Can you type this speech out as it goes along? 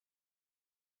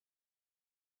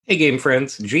Hey game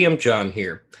friends, GM John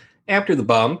here. After the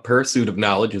Bomb, Pursuit of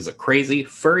Knowledge is a crazy,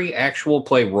 furry, actual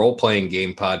play role-playing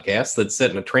game podcast that's set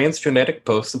in a transgenetic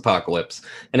post-apocalypse,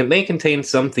 and it may contain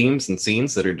some themes and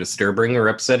scenes that are disturbing or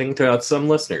upsetting to some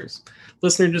listeners.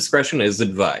 Listener discretion is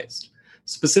advised.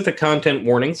 Specific content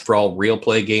warnings for all Real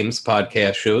Play Games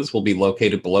podcast shows will be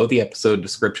located below the episode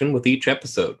description with each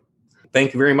episode.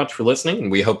 Thank you very much for listening,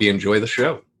 and we hope you enjoy the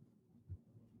show.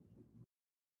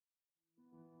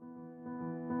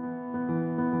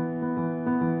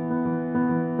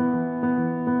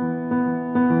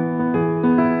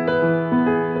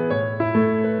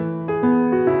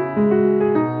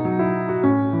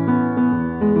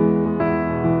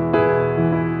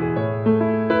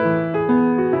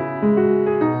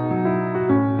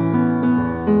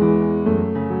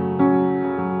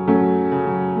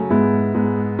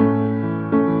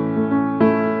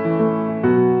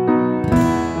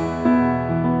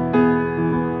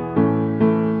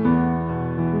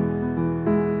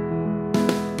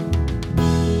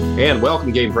 And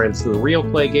welcome, game friends, to the Real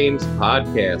Play Games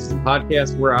podcast, the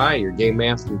podcast where I, your game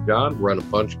master John, run a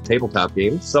bunch of tabletop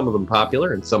games, some of them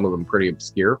popular and some of them pretty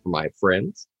obscure for my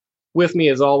friends. With me,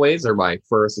 as always, are my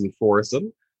first and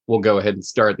foursome. We'll go ahead and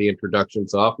start the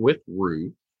introductions off with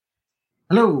Rue.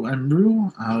 Hello, I'm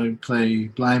Rue. I play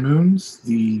Bly Moons,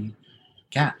 the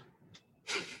cat.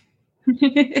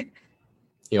 He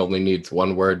only needs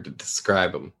one word to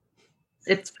describe him.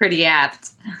 It's pretty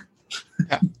apt.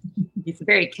 Yeah. He's a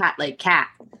very cat-like cat.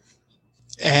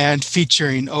 And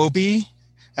featuring Obi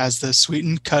as the sweet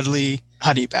and cuddly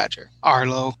honey badger,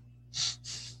 Arlo.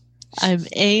 I'm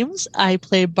Ames. I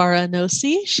play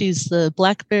Baranosi. She's the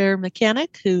black bear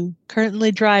mechanic who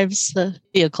currently drives the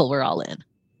vehicle we're all in.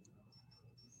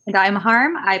 And I'm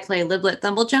Harm. I play Liblet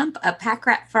Thumblejump, a pack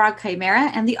rat frog chimera,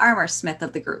 and the armor smith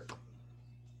of the group.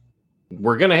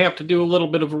 We're going to have to do a little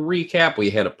bit of a recap. We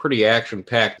had a pretty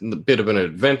action-packed bit of an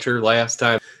adventure last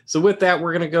time. So with that,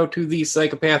 we're going to go to the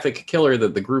psychopathic killer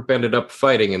that the group ended up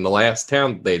fighting in the last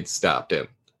town they'd stopped in.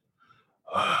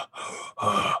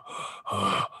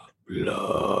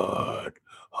 Blood.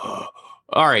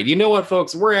 All right, you know what,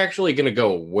 folks? We're actually going to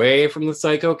go away from the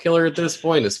psycho killer at this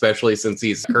point, especially since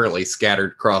he's currently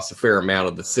scattered across a fair amount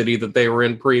of the city that they were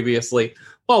in previously.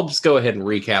 I'll just go ahead and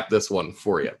recap this one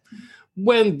for you.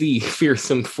 When the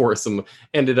fearsome foursome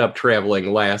ended up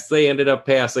traveling last, they ended up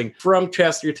passing from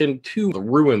Chesterton to the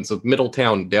ruins of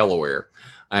Middletown, Delaware,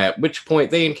 at which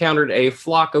point they encountered a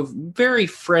flock of very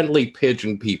friendly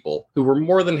pigeon people who were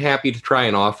more than happy to try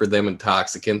and offer them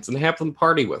intoxicants and have them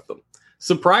party with them.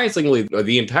 Surprisingly,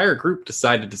 the entire group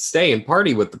decided to stay and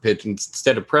party with the pigeons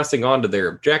instead of pressing on to their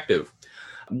objective.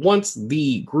 Once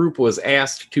the group was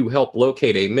asked to help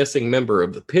locate a missing member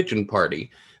of the pigeon party,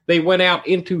 they went out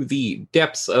into the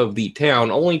depths of the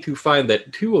town only to find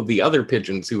that two of the other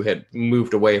pigeons who had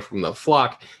moved away from the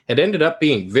flock had ended up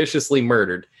being viciously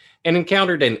murdered and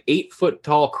encountered an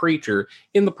 8-foot-tall creature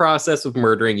in the process of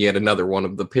murdering yet another one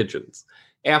of the pigeons.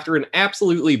 After an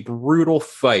absolutely brutal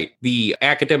fight, the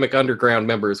Academic Underground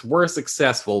members were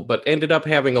successful, but ended up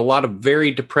having a lot of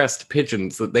very depressed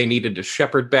pigeons that they needed to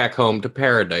shepherd back home to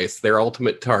Paradise, their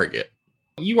ultimate target.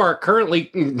 You are currently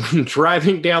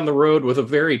driving down the road with a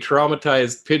very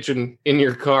traumatized pigeon in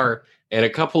your car and a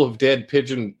couple of dead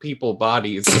pigeon people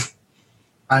bodies.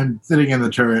 I'm sitting in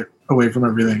the turret away from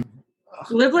everything.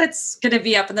 Liblet's going to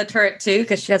be up in the turret too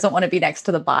because she doesn't want to be next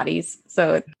to the bodies.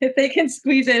 So if they can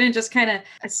squeeze in and just kind of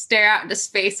stare out into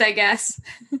space, I guess.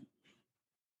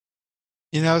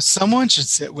 You know, someone should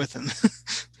sit with him.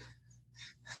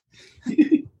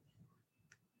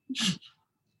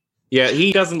 Yeah,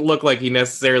 he doesn't look like he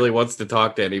necessarily wants to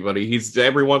talk to anybody. He's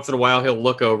every once in a while he'll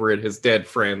look over at his dead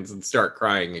friends and start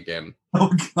crying again. Oh,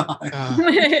 God.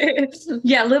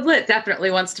 Yeah, Liblet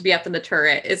definitely wants to be up in the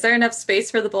turret. Is there enough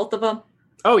space for the both of them?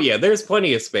 Oh, yeah, there's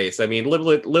plenty of space. I mean,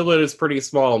 Liblet is pretty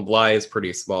small and Bly is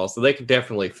pretty small, so they could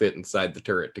definitely fit inside the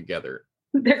turret together.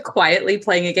 They're quietly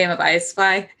playing a game of I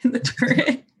Spy in the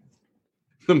turret.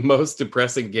 The most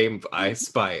depressing game of I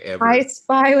Spy ever. I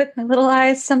spy with my little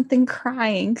eyes something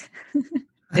crying.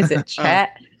 Is it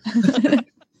chat?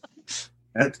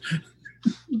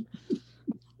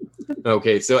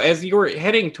 Okay, so as you're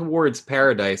heading towards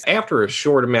Paradise, after a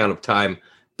short amount of time,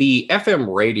 the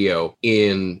FM radio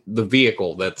in the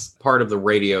vehicle that's part of the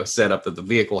radio setup that the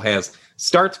vehicle has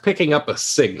starts picking up a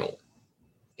signal.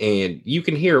 And you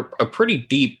can hear a pretty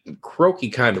deep, croaky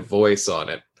kind of voice on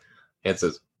it. And it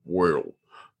says, "Well,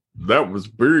 that was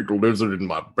Big Lizard in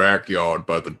my backyard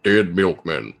by the dead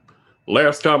milkman.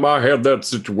 Last time I had that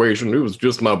situation, it was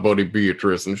just my buddy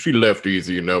Beatrice, and she left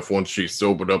easy enough once she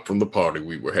sobered up from the party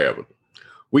we were having.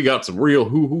 We got some real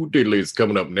hoo-hoo diddlies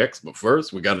coming up next, but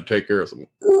first we got to take care of some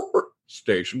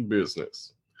station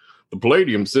business. The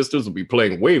Palladium Sisters will be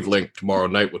playing Wavelength tomorrow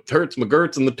night with Turts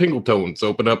McGurts and the Tingletones,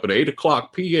 open up at 8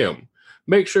 o'clock p.m.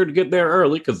 Make sure to get there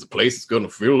early because the place is going to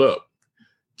fill up.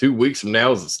 2 weeks from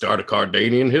now is the start of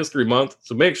Cardanian History Month,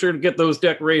 so make sure to get those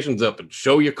decorations up and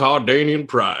show your Cardanian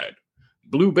pride.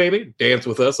 Blue Baby, dance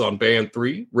with us on Band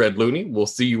 3. Red Looney, we'll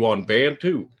see you on Band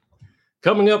 2.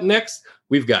 Coming up next,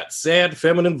 we've got Sad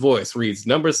Feminine Voice reads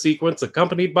number sequence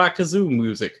accompanied by kazoo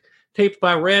music, taped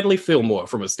by Radley Fillmore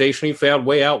from a station he found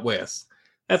way out west.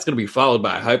 That's going to be followed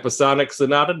by Hypersonic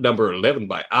Sonata number 11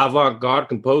 by avant-garde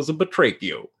composer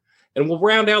Batrachio. And we'll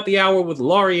round out the hour with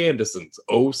Laurie Anderson's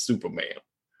Oh Superman.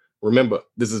 Remember,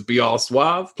 this is Be All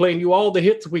Suave, playing you all the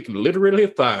hits we can literally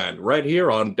find right here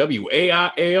on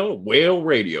WAIL Whale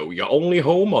Radio, your only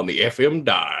home on the FM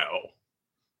dial.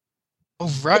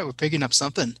 Oh, right. We're picking up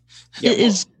something. Yeah,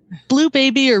 Is Blue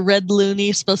Baby or Red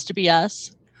Looney supposed to be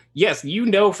us? yes, you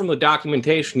know from the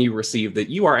documentation you received that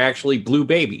you are actually Blue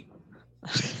Baby.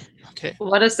 Okay.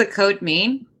 What does the code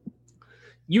mean?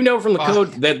 You know from the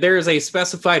code that there is a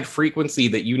specified frequency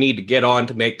that you need to get on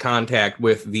to make contact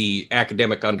with the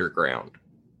academic underground.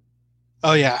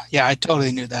 Oh, yeah. Yeah, I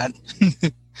totally knew that.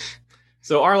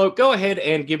 So, Arlo, go ahead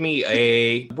and give me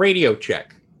a radio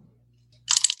check.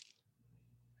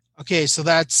 Okay, so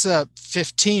that's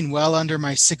 15, well under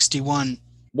my 61.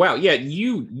 Wow, yeah,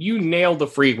 you nailed the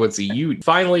frequency. You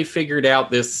finally figured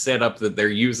out this setup that they're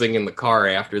using in the car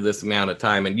after this amount of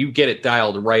time, and you get it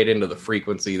dialed right into the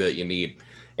frequency that you need.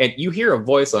 And you hear a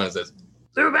voice on it that says,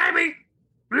 Blue Baby,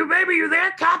 you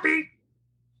there? Copy.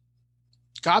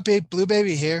 Copy, Blue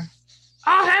Baby here.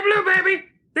 Oh, hey, Blue Baby,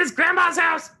 this is Grandma's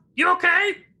house. You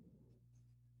okay?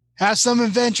 Have some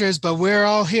adventures, but we're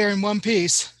all here in one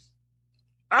piece.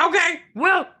 Okay,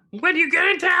 well, when you get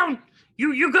in town,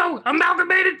 you go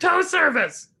Amalgamated Tow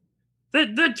Service.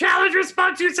 The challenge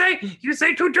response you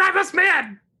say to drive us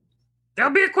mad.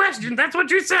 There'll be a question, that's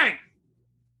what you say.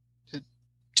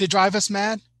 To drive us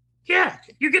mad? Yeah,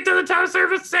 you get to the tow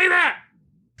service, say that.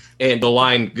 And the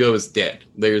line goes dead.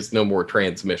 There's no more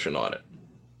transmission on it.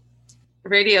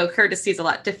 Radio courtesy is a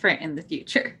lot different in the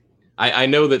future. I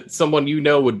know that someone you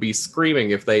know would be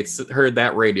screaming if they heard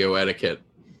that radio etiquette.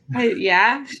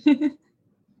 Yeah.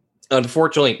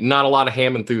 Unfortunately, not a lot of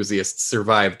ham enthusiasts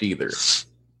survived either.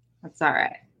 That's all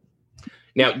right.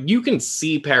 Now, you can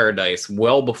see Paradise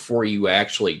well before you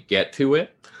actually get to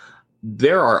it.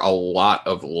 There are a lot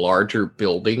of larger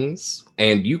buildings,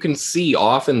 and you can see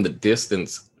off in the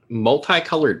distance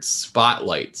multicolored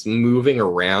spotlights moving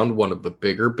around one of the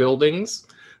bigger buildings.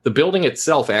 The building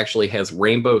itself actually has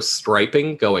rainbow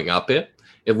striping going up it.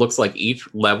 It looks like each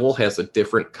level has a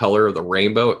different color of the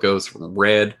rainbow. It goes from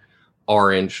red,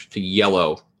 orange to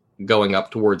yellow going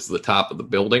up towards the top of the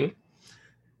building.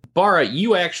 Bara,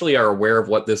 you actually are aware of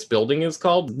what this building is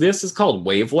called. This is called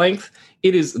Wavelength.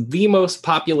 It is the most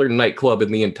popular nightclub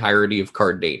in the entirety of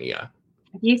Cardania.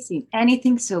 Have you seen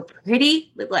anything so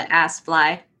pretty? Let ask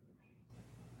Fly.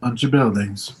 Bunch of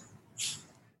buildings.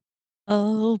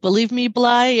 Oh, believe me,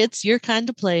 Bly, it's your kind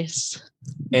of place.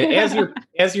 And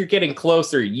as you're getting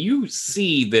closer, you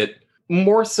see that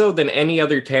more so than any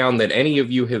other town that any of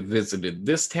you have visited,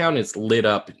 this town is lit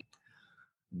up.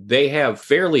 They have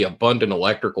fairly abundant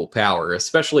electrical power,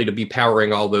 especially to be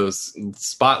powering all those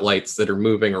spotlights that are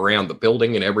moving around the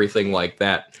building and everything like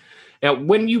that. Now,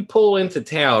 when you pull into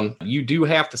town, you do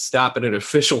have to stop at an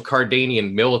official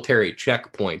Cardanian military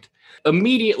checkpoint.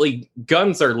 Immediately,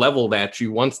 guns are leveled at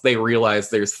you once they realize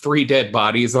there's 3 dead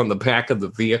bodies on the back of the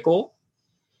vehicle.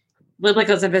 Libla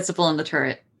goes invisible in the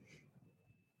turret.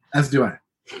 As do I.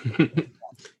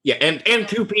 Yeah, and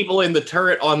 2 people in the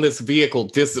turret on this vehicle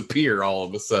disappear all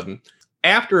of a sudden.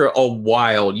 After a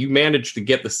while, you manage to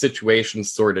get the situation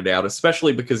sorted out,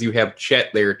 especially because you have Chet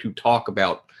there to talk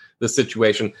about the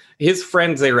situation. His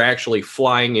friends are actually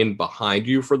flying in behind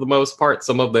you for the most part.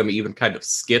 Some of them even kind of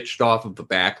skitched off of the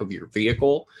back of your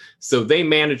vehicle. So they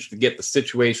managed to get the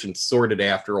situation sorted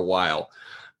after a while.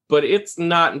 But it's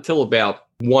not until about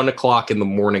 1 o'clock in the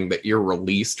morning that you're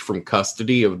released from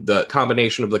custody of the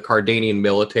combination of the Cardanian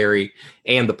military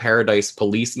and the Paradise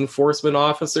police enforcement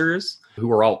officers, who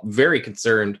are all very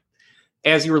concerned.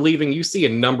 As you're leaving, you see a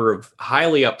number of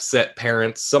highly upset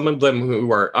parents, some of them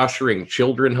who are ushering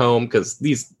children home, because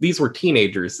these were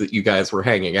teenagers that you guys were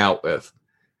hanging out with.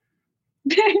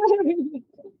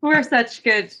 We're such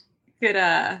good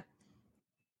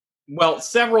Well,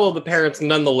 several of the parents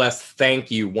nonetheless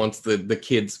thank you once the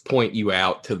kids point you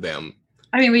out to them.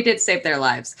 I mean, we did save their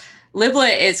lives.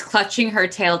 Libla is clutching her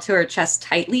tail to her chest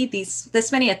tightly.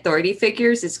 This many authority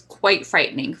figures is quite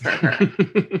frightening for her.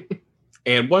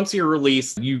 And once you're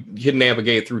released, you can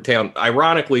navigate through town.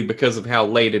 Ironically, because of how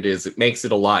late it is, it makes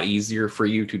it a lot easier for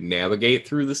you to navigate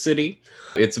through the city.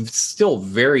 It's still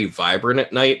very vibrant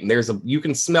at night, and you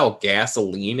can smell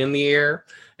gasoline in the air,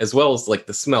 as well as like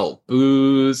the smell of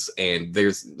booze, and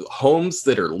there's homes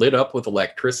that are lit up with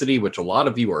electricity, which a lot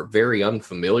of you are very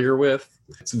unfamiliar with.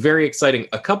 It's very exciting.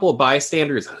 A couple of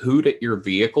bystanders hoot at your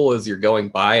vehicle as you're going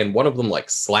by, and one of them like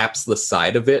slaps the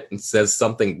side of it and says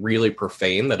something really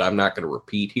profane that I'm not going to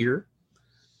repeat here.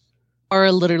 Or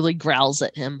literally growls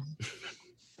at him.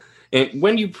 And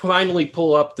when you finally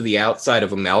pull up to the outside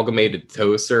of Amalgamated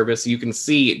Tow Service, you can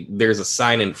see there's a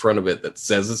sign in front of it that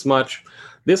says as much.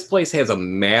 This place has a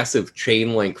massive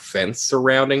chain link fence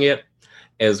surrounding it,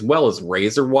 as well as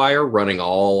razor wire running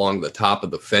all along the top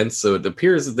of the fence. So it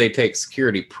appears that they take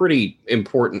security pretty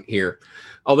important here.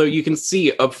 Although you can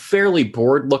see a fairly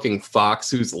bored-looking fox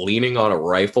who's leaning on a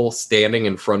rifle, standing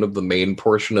in front of the main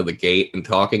portion of the gate and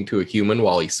talking to a human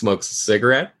while he smokes a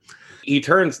cigarette. He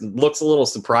turns, looks a little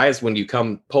surprised when you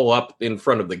come pull up in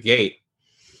front of the gate.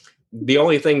 The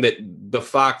only thing that the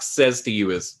fox says to you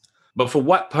is, "But for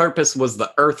what purpose was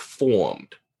the earth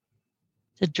formed?"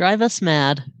 To drive us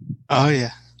mad. Oh,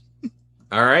 yeah.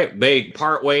 All right, they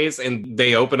part ways and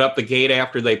they open up the gate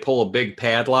after they pull a big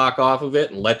padlock off of it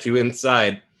and let you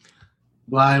inside.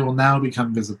 Bly will now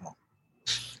become visible.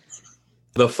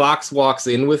 The fox walks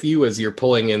in with you as you're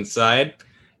pulling inside,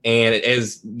 and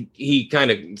as he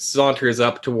kind of saunters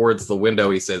up towards the window,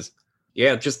 he says,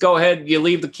 "Yeah, just go ahead. You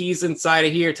leave the keys inside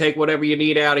of here. Take whatever you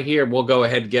need out of here. We'll go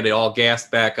ahead and get it all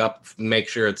gassed back up and make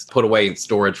sure it's put away in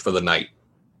storage for the night."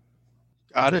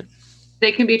 Got it.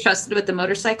 They can be trusted with the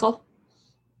motorcycle.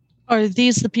 Are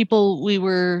these the people we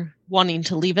were wanting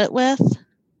to leave it with?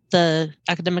 The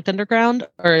Academic Underground?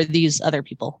 Or are these other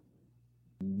people?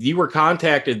 You were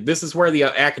contacted. This is where the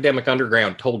Academic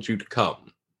Underground told you to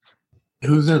come.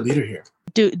 Who's their leader here?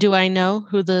 Do I know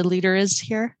who the leader is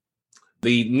here?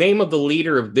 The name of the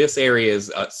leader of this area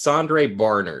is Sandre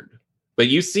Barnard. But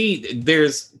you see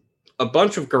there's a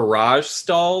bunch of garage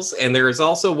stalls, and there is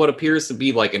also what appears to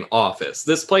be like an office.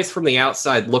 This place from the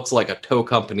outside looks like a tow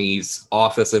company's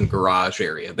office and garage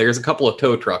area. There's a couple of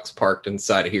tow trucks parked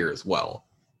inside of here as well.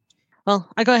 Well,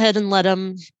 I go ahead and let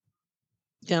them,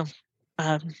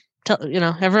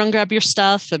 everyone grab your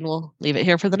stuff and we'll leave it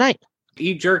here for the night.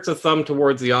 He jerks a thumb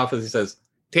towards the office. He says,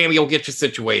 "Tammy, you'll get you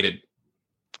situated."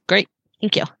 Great.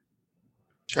 Thank you.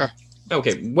 Sure.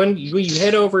 Okay, when you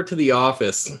head over to the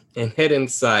office and head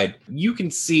inside, you can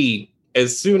see,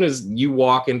 as soon as you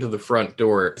walk into the front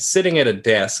door, sitting at a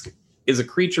desk is a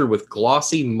creature with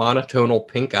glossy, monotonal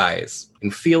pink eyes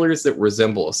and feelers that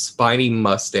resemble a spiny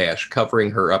mustache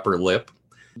covering her upper lip.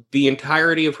 The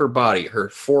entirety of her body, her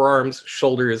forearms,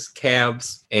 shoulders,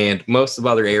 calves, and most of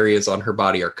other areas on her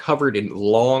body are covered in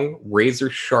long,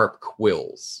 razor-sharp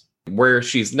quills. Where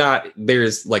she's not,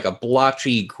 there's like a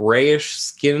blotchy grayish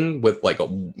skin with like a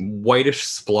whitish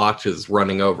splotches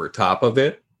running over top of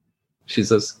it. She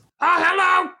says, "Oh,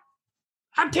 hello!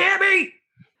 I'm Tammy!"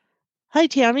 Hi,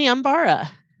 Tammy. I'm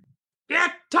Bara. "Yeah,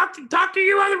 talk to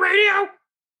you on the radio."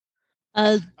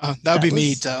 That would be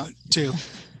me, too.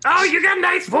 "Oh, you got a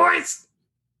nice voice."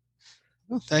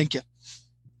 Oh, thank you.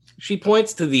 She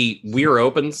points to the "We're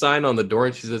open" sign on the door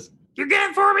and she says, "You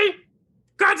get it for me?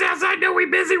 God's outside, know we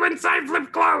busy when sign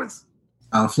flip close."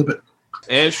 I'll flip it.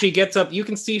 As she gets up, you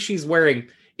can see she's wearing,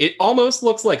 it almost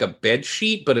looks like a bed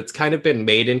sheet, but it's kind of been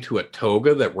made into a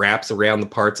toga that wraps around the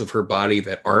parts of her body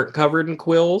that aren't covered in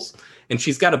quills. And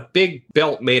she's got a big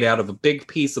belt made out of a big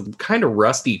piece of kind of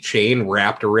rusty chain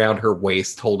wrapped around her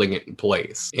waist, holding it in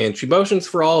place. And she motions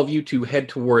for all of you to head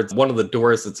towards one of the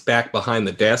doors that's back behind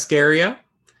the desk area.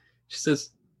 She says,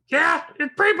 "Yeah,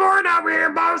 it's pretty boring over here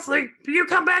mostly. You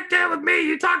come back down with me.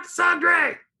 You talk to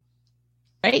Sandre."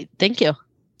 Great. Thank you.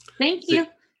 Thank you.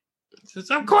 She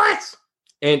says, "Of course."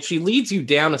 And she leads you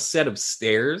down a set of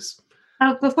stairs.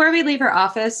 Before we leave her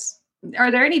office, are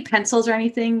there any pencils or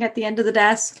anything at the end of the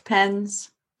desk? Pens?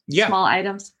 Yeah. Small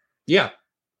items? Yeah.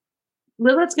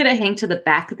 Lilith's going to hang to the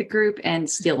back of the group and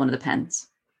steal one of the pens.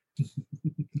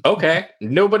 Okay.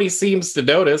 Nobody seems to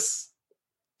notice.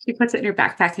 She puts it in her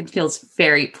backpack and feels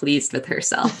very pleased with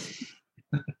herself.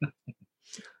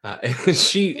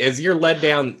 As you're led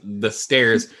down the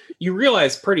stairs, you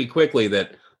realize pretty quickly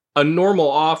that a normal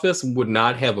office would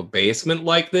not have a basement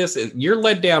like this. You're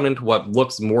led down into what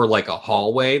looks more like a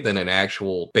hallway than an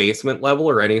actual basement level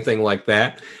or anything like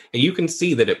that. And you can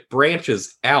see that it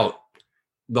branches out.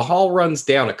 The hall runs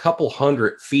down a couple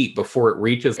 100 feet before it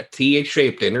reaches a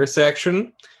T-shaped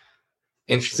intersection.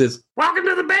 And she says, "Welcome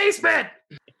to the basement."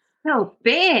 So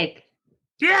big.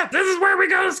 "Yeah, this is where we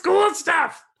go to school and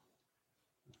stuff."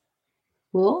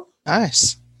 Cool.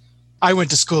 Nice. I went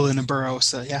to school in a borough,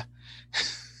 so yeah.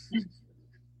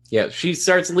 Yeah, she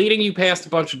starts leading you past a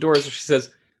bunch of doors, and she says,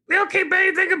 "We don't keep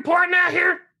anything important out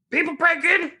here. People break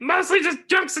in, mostly just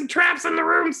junks and traps in the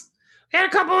rooms. We had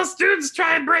a couple of students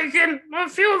try and break in. A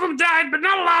few of them died, but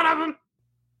not a lot of them."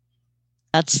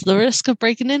 That's the risk of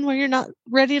breaking in where you're not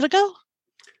ready to go.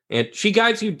 And she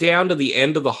guides you down to the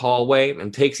end of the hallway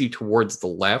and takes you towards the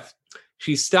left.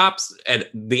 She stops at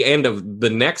the end of the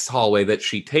next hallway that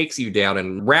she takes you down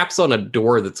and raps on a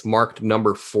door that's marked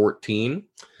number 14.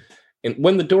 And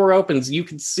when the door opens, you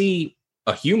can see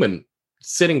a human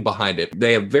sitting behind it.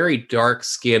 They have very dark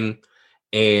skin,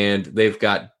 and they've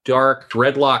got dark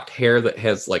dreadlocked hair that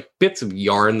has like bits of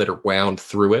yarn that are wound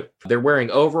through it. They're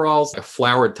wearing overalls, a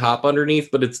flowered top underneath,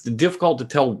 but it's difficult to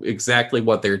tell exactly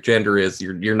what their gender is.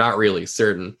 You're not really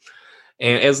certain.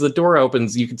 And as the door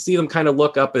opens, you can see them kind of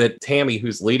look up at Tammy,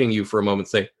 who's leading you for a moment,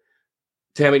 say,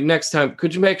 "Tammy, next time,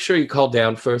 could you make sure you call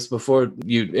down first before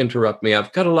you interrupt me?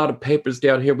 I've got a lot of papers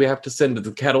down here we have to send to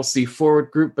the Cattle Sea Forward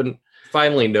group." And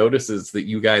finally notices that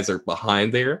you guys are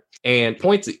behind there and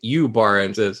points at you, Bara,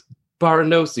 and says,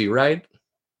 "Baranosi, right?"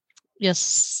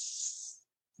 Yes.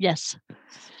 Yes.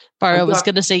 Bara was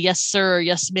going to say yes, sir, or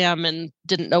yes, ma'am, and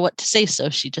didn't know what to say, so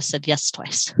she just said yes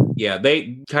twice. Yeah,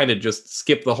 they kind of just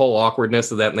skip the whole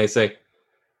awkwardness of that, and they say,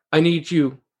 "I need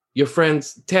you, your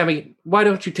friends. Tammy, why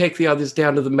don't you take the others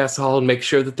down to the mess hall and make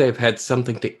sure that they've had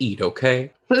something to eat,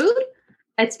 okay?" Food?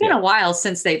 It's been a while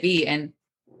since they've eaten.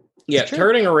 Yeah,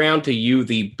 turning around to you,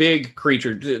 the big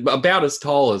creature, about as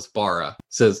tall as Bara,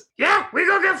 says, "Yeah, we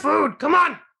go get food. Come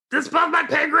on. This is above my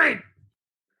pay grade."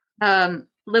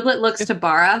 Liblet looks to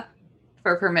Bara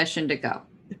for permission to go.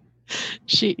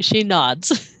 She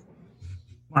nods.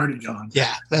 Already gone.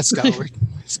 Yeah, let's go.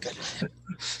 It's good.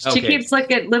 She keeps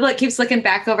looking. Liblet keeps looking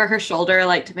back over her shoulder,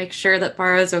 like to make sure that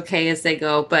Bara's okay as they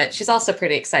go. But she's also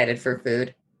pretty excited for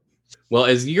food. Well,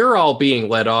 as you're all being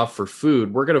led off for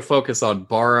food, we're going to focus on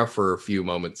Bara for a few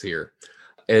moments here.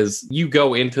 As you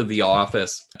go into the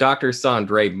office, Dr.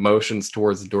 Sandre motions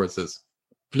towards the door and says,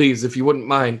 "Please, if you wouldn't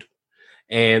mind,"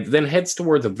 and then heads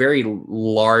towards a very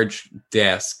large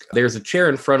desk. There's a chair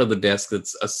in front of the desk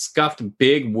that's a scuffed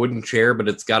big wooden chair, but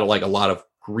it's got a lot of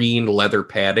green leather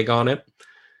padding on it.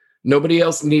 "Nobody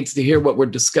else needs to hear what we're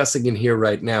discussing in here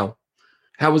right now.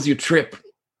 How was your trip?"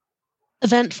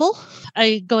 Eventful.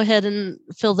 I go ahead and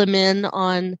fill them in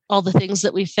on all the things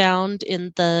that we found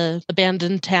in the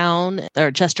abandoned town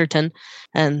or Chesterton,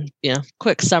 and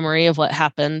quick summary of what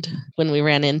happened when we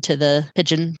ran into the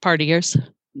pigeon partiers.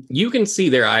 You can see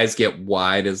their eyes get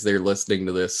wide as they're listening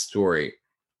to this story.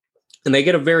 And they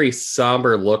get a very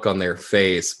somber look on their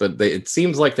face, but it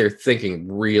seems like they're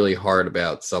thinking really hard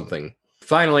about something.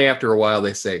 Finally, after a while,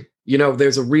 they say,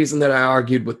 "There's a reason that I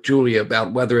argued with Julia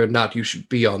about whether or not you should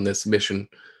be on this mission.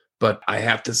 But I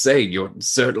have to say, you're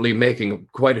certainly making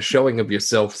quite a showing of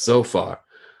yourself so far.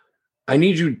 I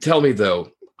need you to tell me,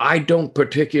 though, I don't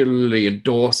particularly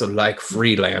endorse or like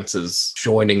freelancers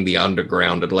joining the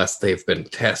underground unless they've been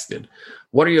tested.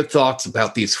 What are your thoughts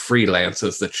about these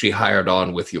freelancers that she hired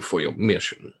on with you for your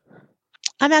mission?"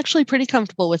 I'm actually pretty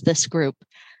comfortable with this group.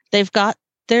 They've got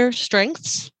their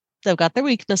strengths, they've got their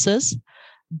weaknesses,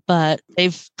 but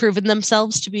they've proven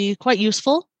themselves to be quite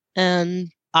useful, and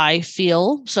I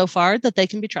feel so far that they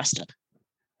can be trusted.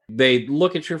 They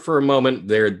look at you for a moment.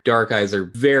 Their dark eyes are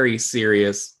very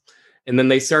serious. And then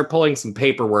they start pulling some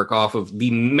paperwork off of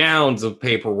the mounds of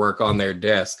paperwork on their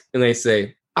desk. And they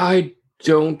say, "I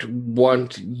don't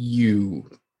want you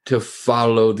to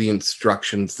follow the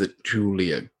instructions that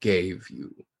Julia gave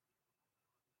you.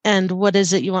 And what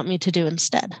is it you want me to do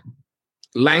instead?"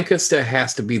 Lancaster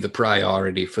has to be the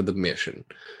priority for the mission.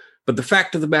 But the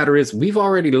fact of the matter is, we've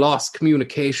already lost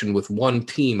communication with one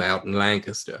team out in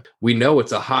Lancaster. We know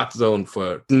it's a hot zone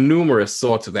for numerous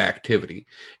sorts of activity.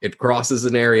 It crosses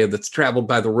an area that's traveled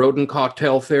by the rodent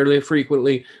cartel fairly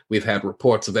frequently. We've had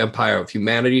reports of Empire of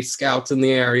Humanity scouts in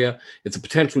the area. It's a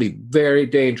potentially very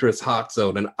dangerous hot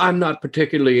zone, and I'm not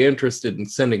particularly interested in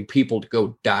sending people to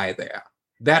go die there.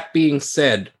 That being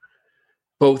said,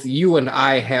 both you and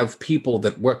I have people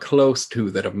that we're close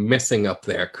to that are missing up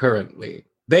there currently.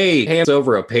 They hand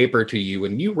over a paper to you,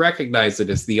 and you recognize it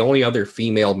as the only other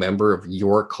female member of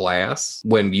your class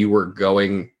when you were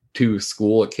going to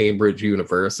school at Cambridge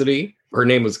University. Her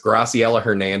name was Graciela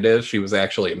Hernandez. She was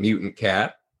actually a mutant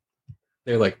cat.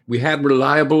 They're like, "We had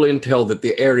reliable intel that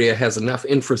the area has enough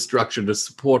infrastructure to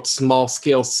support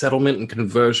small-scale settlement and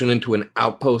conversion into an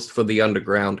outpost for the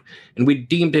underground, and we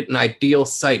deemed it an ideal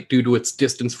site due to its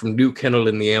distance from New Kennel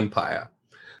in the Empire.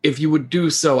 If you would do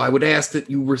so, I would ask that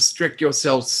you restrict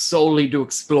yourselves solely to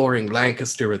exploring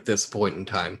Lancaster at this point in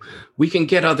time. We can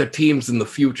get other teams in the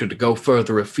future to go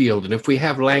further afield, and if we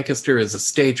have Lancaster as a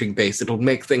staging base, it'll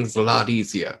make things a lot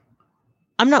easier.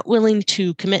 I'm not willing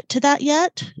to commit to that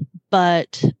yet,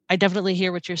 but I definitely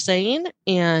hear what you're saying.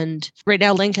 And right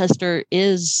now, Lancaster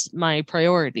is my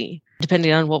priority.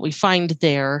 Depending on what we find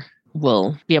there,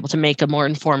 we'll be able to make a more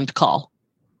informed call.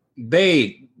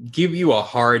 They give you a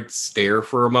hard stare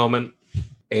for a moment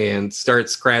and start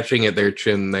scratching at their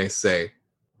chin. They say,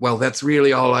 well, that's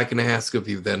really all I can ask of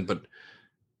you then, but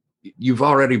you've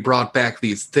already brought back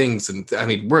these things, and I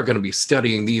mean, we're going to be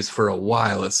studying these for a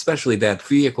while, especially that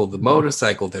vehicle, the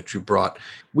motorcycle that you brought.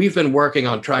 We've been working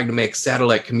on trying to make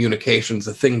satellite communications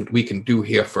a thing that we can do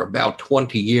here for about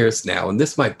 20 years now, and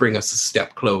this might bring us a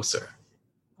step closer.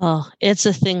 Oh, it's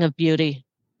a thing of beauty.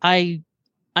 I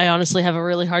honestly have a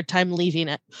really hard time leaving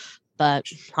it, but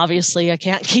obviously I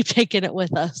can't keep taking it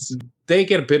with us. They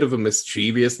get a bit of a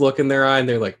mischievous look in their eye, and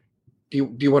they're like,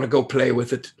 do you want to go play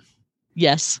with it?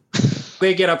 Yes.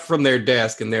 They get up from their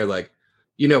desk and they're like,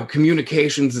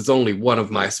 communications is only one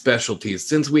of my specialties.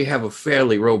 Since we have a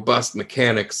fairly robust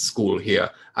mechanics school here,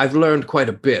 I've learned quite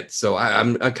a bit, so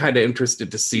I'm kind of interested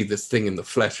to see this thing in the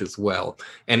flesh as well.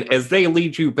 And as they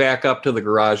lead you back up to the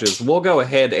garages, we'll go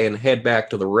ahead and head back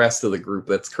to the rest of the group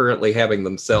that's currently having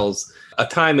themselves a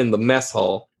time in the mess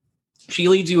hall. She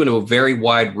leads you into a very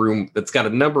wide room that's got a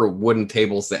number of wooden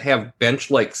tables that have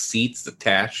bench-like seats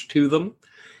attached to them.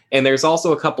 And there's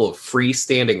also a couple of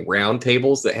freestanding round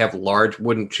tables that have large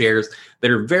wooden chairs that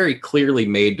are very clearly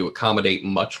made to accommodate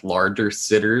much larger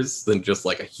sitters than just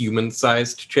like a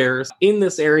human-sized chairs. In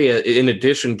this area, in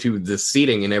addition to the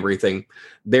seating and everything,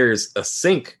 there's a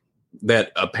sink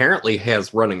that apparently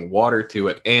has running water to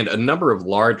it and a number of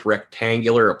large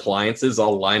rectangular appliances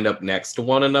all lined up next to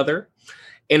one another.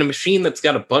 And a machine that's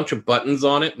got a bunch of buttons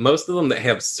on it, most of them that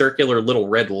have circular little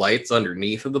red lights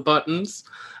underneath of the buttons.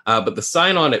 But the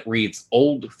sign on it reads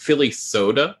Old Philly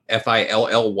Soda,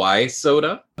 Filly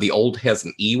soda. The old has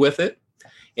an E with it.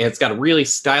 And it's got a really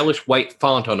stylish white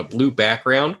font on a blue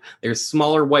background. There's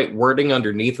smaller white wording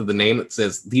underneath of the name that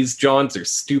says, "These Johns are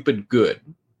stupid good."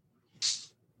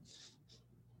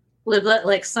 Liblet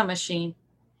like some machine.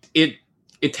 It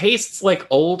tastes like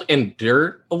old and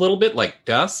dirt a little bit, like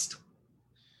dust.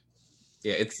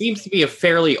 Yeah, it seems to be a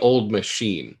fairly old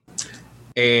machine.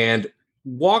 And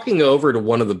walking over to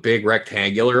one of the big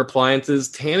rectangular appliances,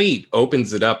 Tammy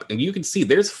opens it up, and you can see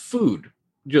there's food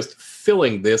just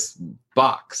filling this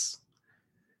box.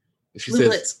 She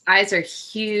Liblet's eyes are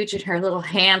huge, and her little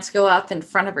hands go up in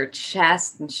front of her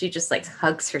chest, and she just like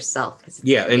hugs herself.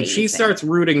 Yeah, and she starts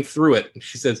rooting through it.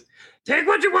 She says, "Take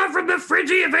what you want from the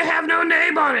fridgie if it have no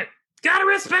name on it. Gotta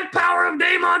respect power of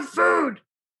name on food."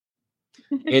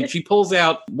 And she pulls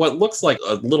out what looks like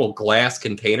a little glass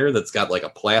container that's got like a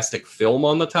plastic film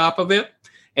on the top of it.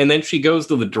 And then she goes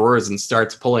to the drawers and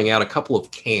starts pulling out a couple of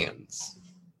cans.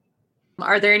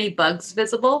 Are there any bugs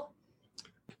visible?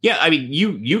 Yeah, I mean,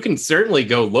 you can certainly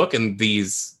go look in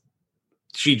these.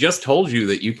 She just told you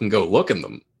that you can go look in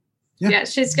them. Yeah,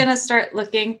 she's going to start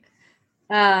looking.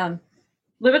 Libet's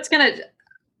going to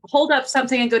hold up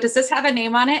something and go, "Does this have a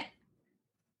name on it?"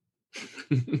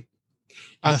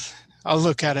 I'll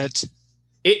look at it.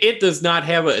 It does not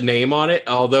have a name on it,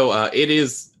 although it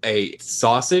is a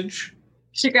sausage.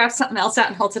 She grabs something else out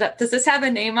and holds it up. "Does this have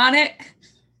a name on it?"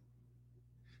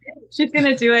 She's going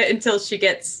to do it until she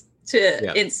gets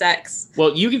to insects.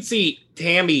 Well, you can see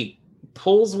Tammy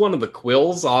pulls one of the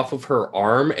quills off of her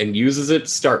arm and uses it to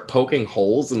start poking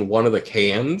holes in one of the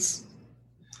cans.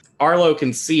 Arlo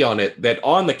can see on it that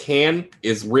on the can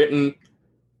is written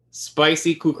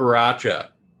 "Spicy Cucaracha."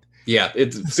 Yeah,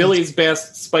 it's Philly's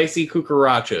best spicy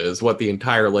cucaracha is what the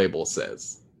entire label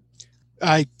says.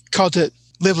 I called it.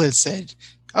 Liblet said,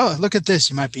 "Oh, look at this.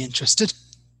 You might be interested."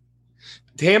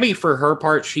 Tammy, for her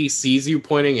part, she sees you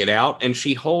pointing it out, and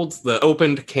she holds the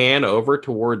opened can over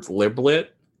towards Liblet.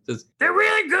 Says, "They're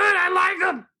really good. I like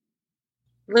them."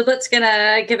 Liblet's going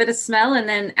to give it a smell and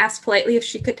then ask politely if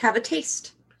she could have a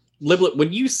taste. Liblet,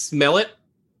 when you smell it,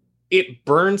 it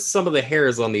burns some of the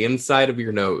hairs on the inside of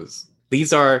your nose.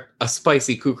 These are a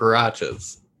spicy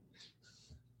cucarachas.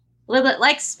 Liblet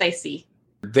likes spicy.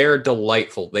 They're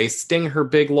delightful. They sting her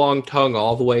big long tongue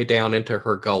all the way down into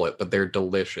her gullet, but they're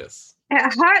delicious.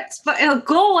 It hurts, but it'll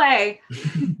go away.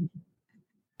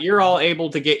 You're all able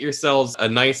to get yourselves a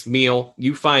nice meal.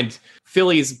 You find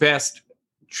Philly's best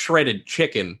shredded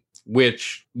chicken,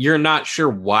 which you're not sure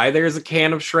why there's a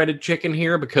can of shredded chicken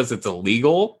here because it's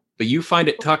illegal, but you find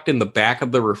it tucked in the back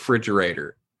of the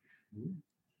refrigerator.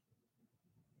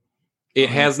 It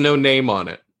has no name on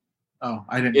it. Oh,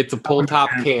 I didn't. It's a pull top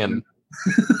can.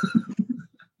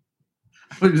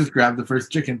 I would just grab the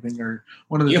first chicken thing or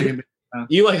one of the chicken.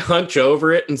 You like hunch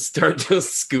over it and start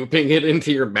just scooping it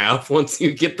into your mouth once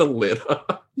you get the lid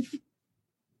off.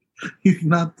 He's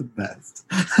not the best.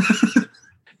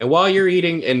 And while you're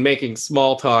eating and making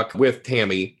small talk with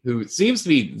Tammy, who seems to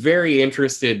be very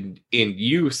interested in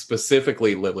you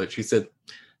specifically, Livlet, she said,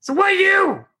 "So what are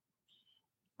you?"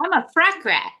 I'm a frack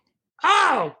rat.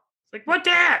 "Oh, like what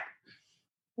that?"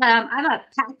 I'm a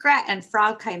pack rat and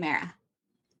frog chimera.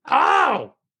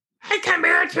 "Oh, hey,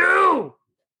 chimera too."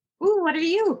 Ooh, what are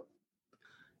you?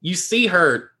 You see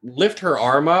her lift her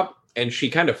arm up, and she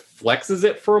kind of flexes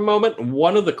it for a moment.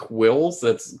 One of the quills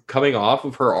that's coming off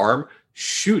of her arm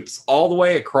shoots all the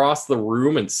way across the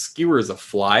room and skewers a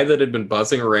fly that had been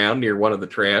buzzing around near one of the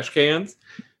trash cans.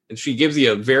 And she gives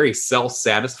you a very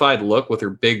self-satisfied look with her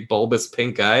big bulbous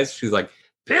pink eyes. She's like,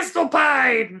 "Pistol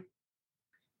Pine!"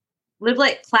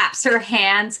 Livlet claps her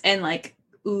hands and like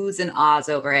oohs and ahs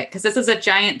over it. Because this is a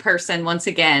giant person, once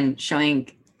again, showing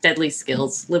deadly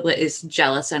skills. Livlet is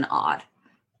jealous and awed.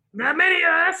 "Not many of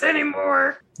us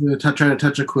anymore." You try to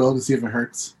touch a quill to see if it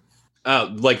hurts.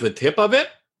 Like the tip of it?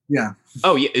 Yeah.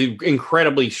 Oh, yeah,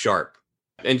 incredibly sharp.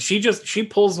 And she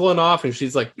pulls one off and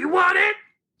she's like, "You want it?"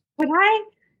 Would I?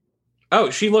 Oh,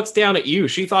 she looks down at you.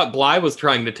 She thought Bly was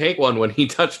trying to take one when he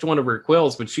touched one of her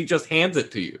quills, but she just hands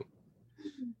it to you.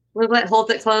 Livlet holds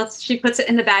it close. She puts it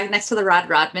in the bag next to the Rod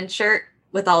Rodman shirt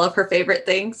with all of her favorite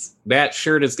things. That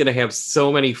shirt is going to have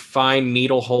so many fine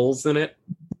needle holes in it.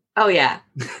 Oh, yeah.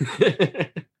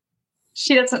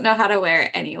 She doesn't know how to wear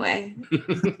it anyway.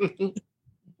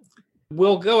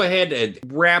 We'll go ahead and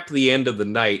wrap the end of the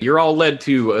night. You're all led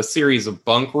to a series of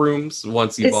bunk rooms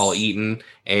once you've all eaten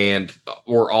and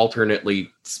or alternately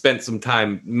spent some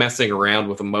time messing around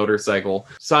with a motorcycle.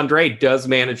 Sandre does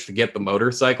manage to get the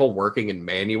motorcycle working in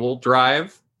manual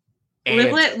drive.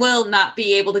 Livlet will not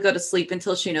be able to go to sleep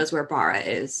until she knows where Bara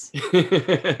is.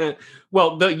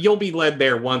 Well, you'll be led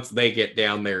there once they get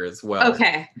down there as well.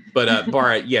 Okay. But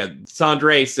Bara, yeah,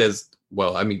 Sandre says,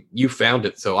 "Well, I mean, you found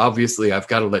it, so obviously I've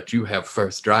got to let you have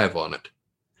first drive on it."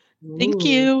 Thank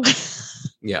you.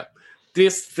 Yeah.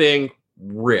 This thing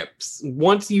rips.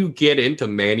 Once you get into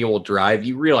manual drive,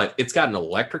 you realize it's got an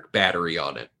electric battery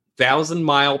on it. 1,000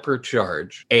 mile per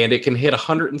charge, and it can hit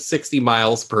 160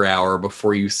 miles per hour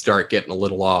before you start getting a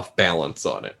little off balance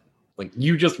on it. Like,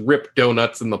 you just rip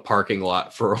donuts in the parking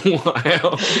lot for a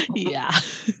while. Yeah.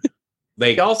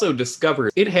 They also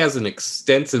discovered it has an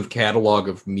extensive catalog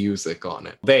of music on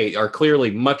it. They are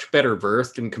clearly much better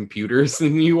versed in computers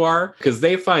than you are, because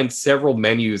they find several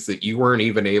menus that you weren't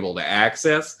even able to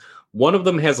access. One of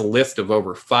them has a list of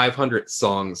over 500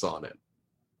 songs on it.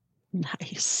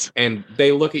 Nice. And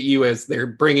they look at you as they're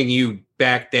bringing you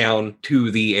back down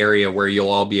to the area where you'll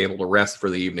all be able to rest for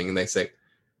the evening. And they say,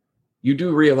 "You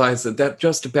do realize that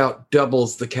just about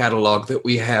doubles the catalog that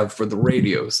we have for the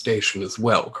radio station as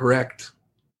well, correct?"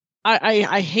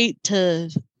 I hate to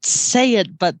say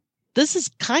it, but this is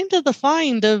kind of the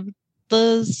find of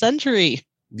the century.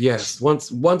 Yes.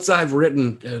 Once I've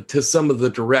written to some of the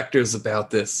directors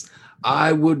about this,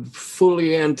 I would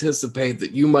fully anticipate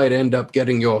that you might end up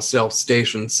getting yourself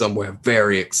stationed somewhere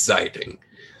very exciting.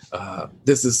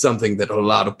 This is something that a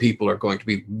lot of people are going to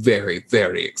be very,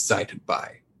 very excited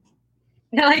by.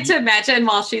 I like to imagine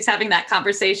while she's having that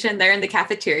conversation, they're in the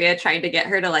cafeteria trying to get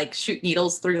her to like shoot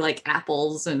needles through like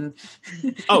apples and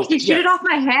Oh, you shoot it off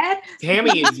my head.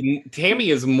 Tammy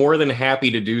is more than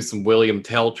happy to do some William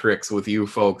Tell tricks with you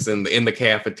folks in the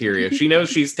cafeteria. She knows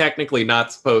she's technically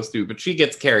not supposed to, but she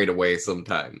gets carried away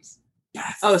sometimes.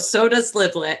 Yes. Oh, so does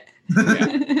Livlet.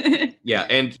 Yeah,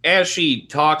 and as she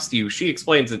talks to you, she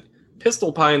explains that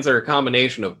pistol pines are a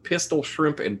combination of pistol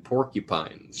shrimp and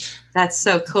porcupines. That's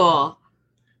so cool.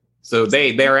 So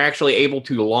they're actually able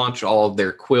to launch all of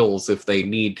their quills if they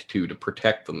need to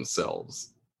protect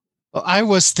themselves. Well, I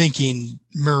was thinking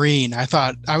marine.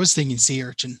 I was thinking sea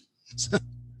urchin.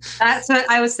 That's what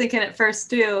I was thinking at first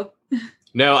too.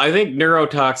 No, I think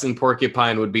neurotoxin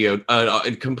porcupine would be a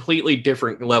completely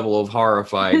different level of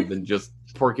horrifying than just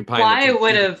porcupine. Why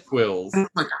would have quills?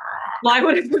 Why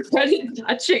would have regretted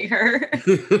touching her?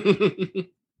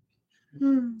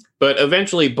 But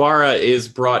eventually Bara is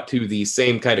brought to the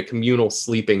same kind of communal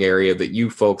sleeping area that you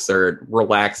folks are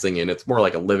relaxing in. It's more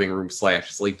like a living room /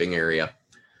 sleeping area.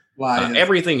 Why?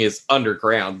 Everything is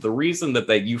underground. The reason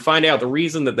that you find out the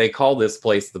reason that they call this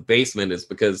place the basement is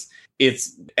because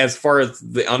it's, as far as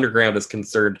the underground is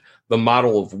concerned, the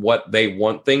model of what they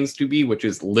want things to be, which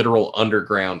is literal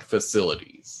underground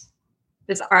facilities.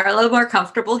 Is Arlo more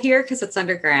comfortable here because it's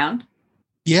underground?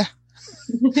 Yeah.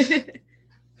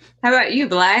 How about you,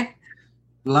 Bly?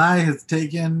 Bly has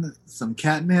taken some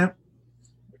catnip,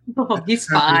 Oh, he's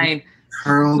fine.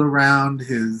 curled around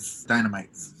his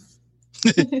dynamites.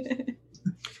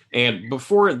 And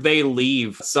before they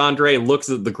leave, Sandre looks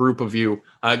at the group of you,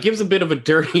 gives a bit of a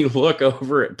dirty look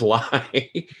over at Bly,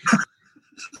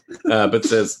 but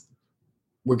says,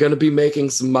 "We're going to be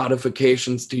making some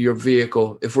modifications to your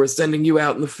vehicle. If we're sending you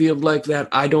out in the field like that,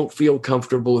 I don't feel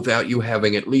comfortable without you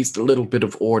having at least a little bit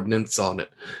of ordnance on it.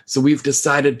 So we've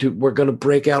decided we're going to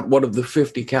break out one of the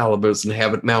 50 calibers and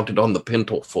have it mounted on the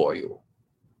pintle for you."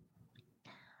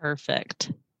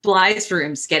 Perfect. Bly's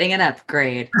room's getting an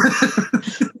upgrade.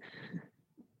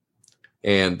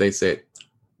 And they say,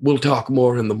 "We'll talk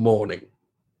more in the morning."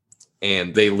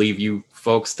 And they leave you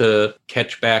folks to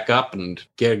catch back up and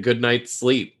get a good night's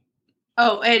sleep.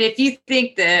 Oh, and if you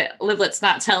think that Livlet's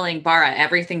not telling Bara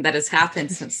everything that has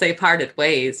happened since they parted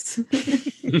ways,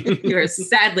 you are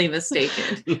sadly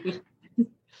mistaken.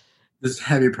 Just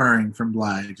heavy purring from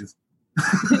Bly. Just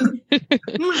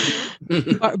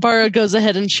Bara goes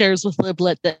ahead and shares with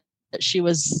Liblet that she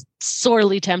was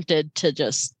sorely tempted to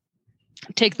just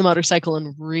take the motorcycle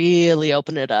and really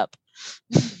open it up.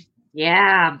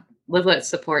 Yeah, Livlet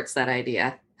supports that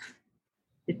idea.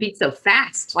 It'd be so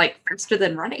fast, like faster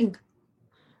than running.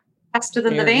 Faster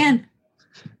than the Very. van.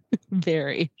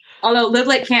 Very. Although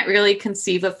Livlet can't really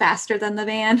conceive of faster than the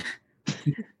van.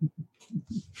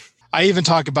 I even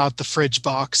talk about the fridge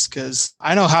box because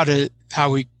I know how to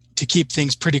keep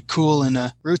things pretty cool in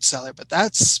a root cellar, but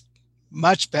that's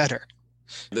much better.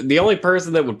 The only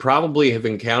person that would probably have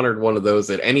encountered one of those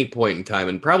at any point in time,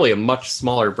 and probably a much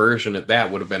smaller version at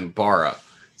that, would have been Bara.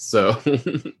 So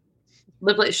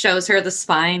Livlet shows her the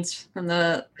spines from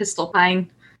the pistol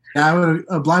pine. yeah,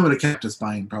 Bly would have kept a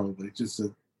spine probably. Just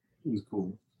it was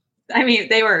cool. I mean,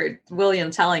 they were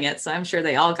William telling it, so I'm sure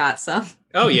they all got some.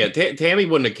 oh yeah, Tammy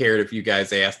wouldn't have cared if you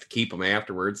guys asked to keep them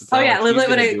afterwards. It's not yeah, like she's Livlet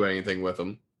gonna would've- do anything with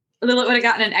them. Livlet would have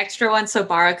gotten an extra one so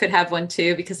Bara could have one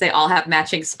too, because they all have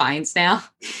matching spines now.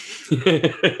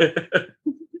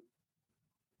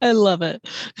 I love it.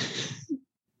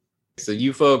 So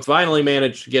you folks finally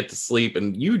manage to get to sleep,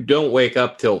 and you don't wake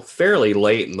up till fairly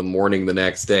late in the morning the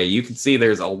next day. You can see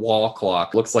there's a wall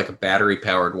clock, looks like a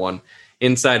battery-powered one,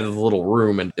 inside of the little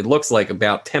room, and it looks like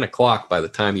about 10 o'clock by the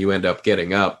time you end up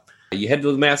getting up. You head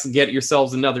to the mess and get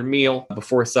yourselves another meal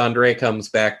before Sandre comes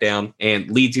back down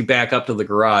and leads you back up to the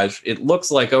garage. It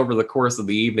looks like over the course of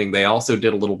the evening, they also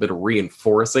did a little bit of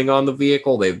reinforcing on the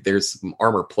vehicle. There's some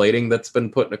armor plating that's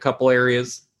been put in a couple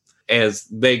areas. As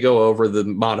they go over the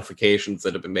modifications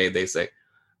that have been made, they say,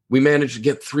 "We managed to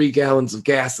get 3 gallons of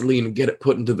gasoline and get it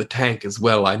put into the tank as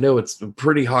well. I know it's a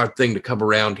pretty hard thing to come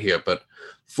around here, but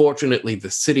fortunately, the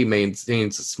city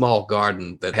maintains a small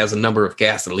garden that has a number of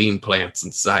gasoline plants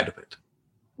inside of it."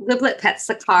 Livlet pets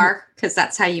the car, because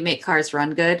that's how you make cars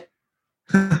run good.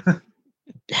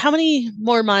 How many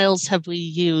more miles have we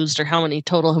used, or how many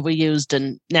total have we used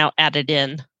and now added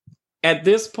in? At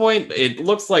this point, it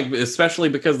looks like, especially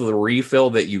because of the refill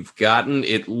that you've gotten,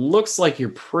 it looks like you're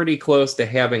pretty close to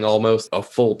having almost a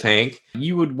full tank.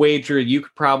 You would wager you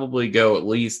could probably go at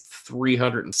least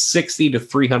 360 to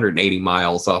 380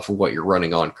 miles off of what you're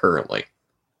running on currently.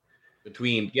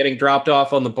 Between getting dropped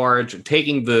off on the barge and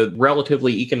taking the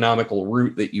relatively economical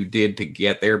route that you did to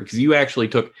get there, because you actually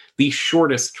took the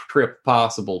shortest trip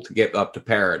possible to get up to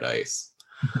Paradise.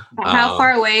 How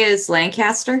far away is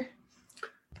Lancaster?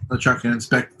 The truck can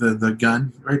inspect the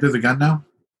gun. Right, there's a gun now.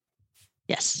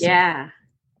 Yes. Yeah.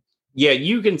 Yeah,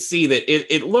 you can see that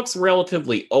it looks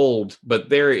relatively old, but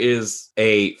there is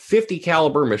a 50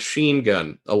 caliber machine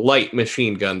gun, a light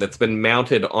machine gun that's been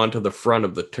mounted onto the front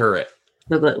of the turret.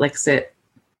 Livlet licks it.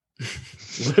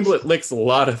 Livlet licks a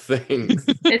lot of things.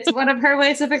 It's one of her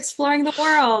ways of exploring the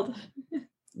world.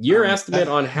 Your estimate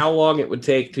on how long it would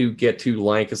take to get to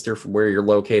Lancaster from where you're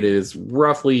located is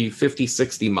roughly 50,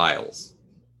 60 miles.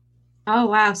 Oh,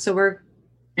 wow. So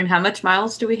and how much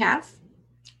miles do we have?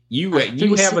 You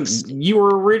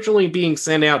were originally being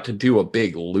sent out to do a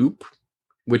big loop,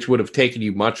 which would have taken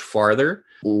you much farther.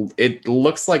 It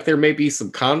looks like there may be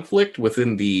some conflict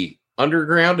within the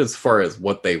underground as far as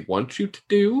what they want you to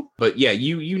do. But yeah,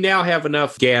 you now have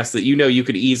enough gas that you know you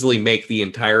could easily make the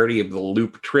entirety of the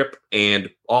loop trip and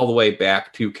all the way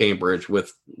back to Cambridge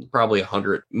with probably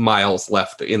 100 miles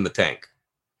left in the tank.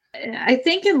 I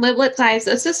think in Livlet's eyes,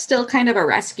 this is still kind of a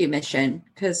rescue mission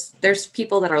because there's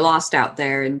people that are lost out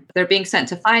there and they're being sent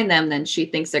to find them. Then she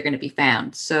thinks they're going to be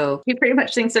found. So she pretty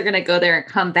much thinks they're going to go there and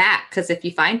come back because if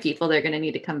you find people, they're going to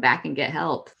need to come back and get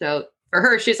help. So for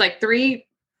her, she's like three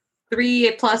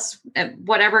plus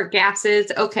whatever gas is.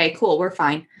 Okay, cool. We're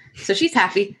fine. So she's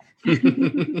happy.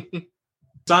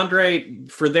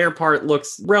 Sandre, for their part,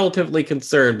 looks relatively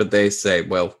concerned, but they say,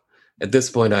 well, at this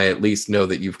point, I at least know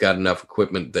that you've got enough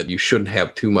equipment that you shouldn't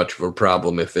have too much of a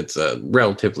problem if it's a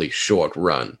relatively short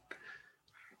run.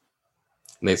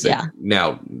 And they say,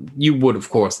 Now, you would, of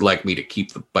course, like me to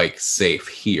keep the bike safe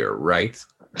here, right?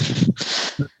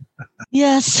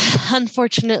 Yes,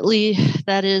 unfortunately,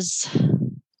 that is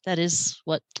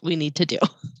what we need to do.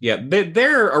 Yeah,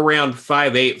 they're around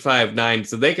 5'8", 5'9",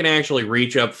 so they can actually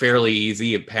reach up fairly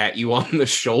easy and pat you on the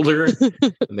shoulder.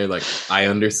 And they're like, I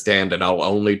understand, and I'll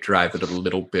only drive it a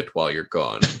little bit while you're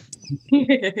gone.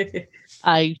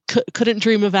 I couldn't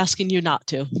dream of asking you not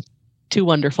to. Too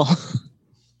wonderful.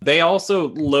 They also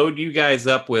load you guys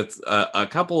up with a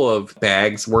couple of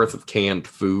bags worth of canned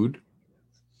food.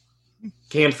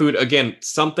 Canned food, again,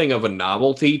 something of a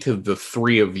novelty to the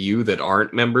three of you that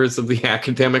aren't members of the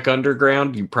Academic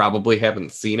Underground. You probably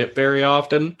haven't seen it very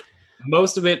often.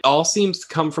 Most of it all seems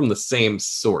to come from the same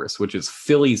source, which is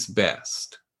Philly's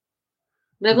Best.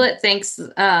 Liblet thanks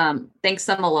them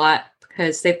a lot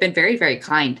because they've been very, very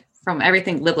kind from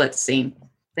everything Liblet's seen.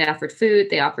 They offered food,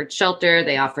 they offered shelter,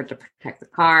 they offered to protect the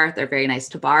car. They're very nice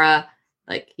to Bara.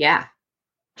 Like, yeah.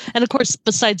 And of course,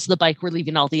 besides the bike, we're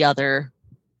leaving all the other...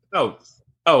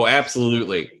 Oh,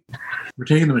 absolutely. We're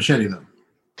taking the machete, though.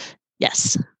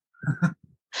 Yes.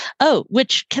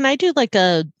 Which, can I do like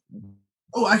a...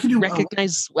 Oh, I can do...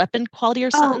 recognize weapon quality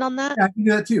or something on that? Yeah, I can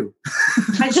do that, too.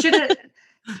 I should have...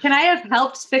 Can I have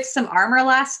helped fix some armor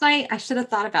last night? I should have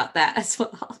thought about that as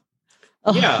well.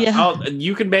 Oh, yeah.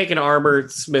 You can make an armor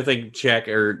smithing check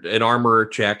or an armorer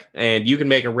check, and you can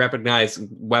make a recognize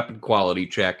weapon quality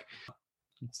check.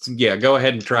 So, yeah, go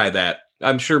ahead and try that.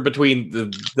 I'm sure between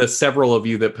the several of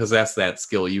you that possess that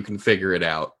skill, you can figure it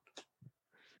out.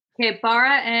 Okay,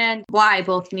 Bara and Bly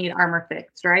both need armor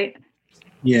fixed, right?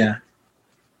 Yeah.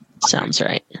 Sounds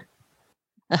right.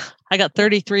 I got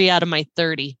 33 out of my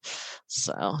 30,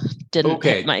 so didn't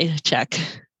hit my check.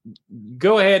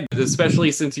 Go ahead,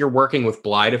 especially since you're working with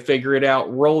Bly to figure it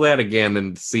out. Roll that again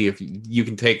and see if you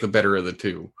can take the better of the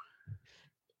two.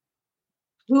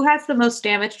 Who has the most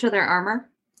damage to their armor?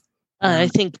 I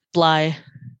think Bly.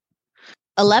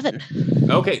 11.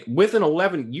 Okay, with an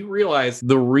 11, you realize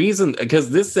the reason,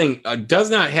 because this thing does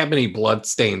not have any blood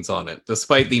stains on it,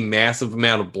 despite the massive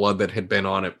amount of blood that had been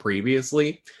on it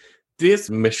previously. This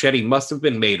machete must have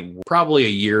been made probably a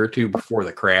year or two before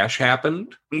the crash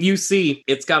happened. You see,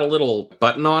 it's got a little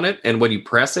button on it, and when you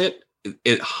press it,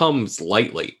 it hums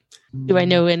lightly. Do I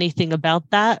know anything about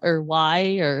that, or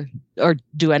why, or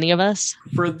do any of us?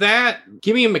 For that,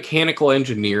 give me a mechanical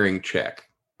engineering check.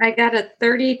 I got a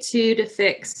 32 to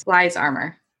fix Bly's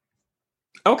armor.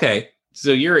 Okay,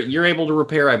 so you're able to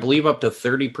repair, I believe, up to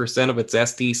 30% of its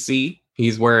SDC.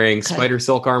 He's wearing spider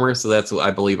silk armor, so that's,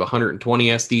 I believe, 120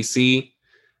 SDC.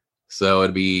 So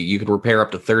you could repair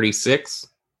up to 36.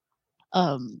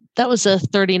 That was a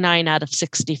 39 out of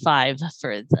 65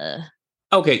 for the...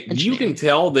 Okay, you can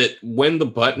tell that when the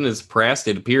button is pressed,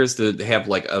 it appears to have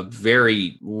like a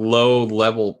very low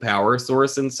level power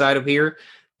source inside of here,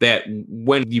 that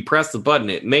when you press the button,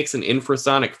 it makes an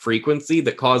infrasonic frequency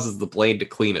that causes the blade to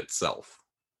clean itself.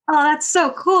 Oh, that's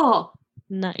so cool.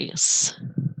 Nice.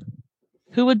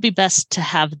 Who would be best to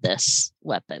have this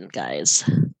weapon, guys?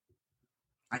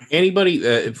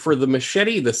 Anybody, for the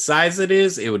machete, the size it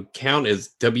is, it would count as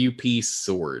WP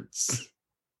swords.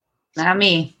 Not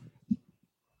me.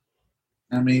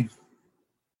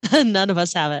 None of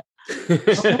us have it.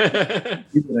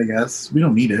 I guess. We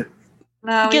don't need it.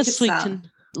 No, I guess we can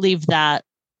leave that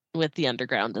with the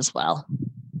underground as well.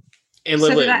 And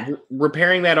Lilith,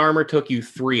 repairing that armor took you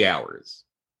 3 hours.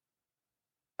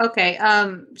 Okay.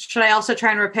 Should I also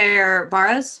try and repair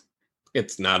Bara's?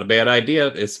 It's not a bad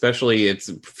idea, especially it's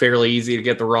fairly easy to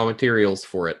get the raw materials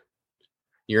for it.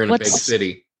 You're in a big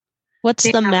city. What's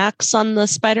the max on the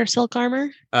spider silk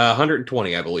armor?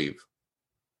 120, I believe.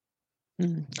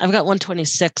 I've got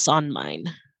 126 on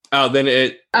mine. Oh,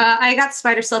 then I got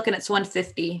spider silk and it's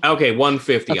 150. Okay,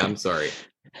 150. Okay. I'm sorry.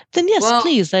 Then yes,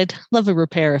 please. I'd love a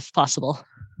repair if possible.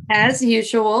 As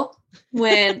usual,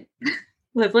 when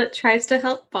Liblet tries to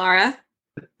help Bara,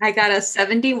 I got a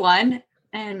 71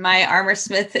 and my armor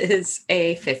smith is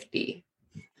a 50.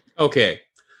 Okay.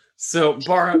 So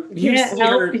Bara,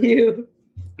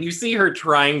 you see her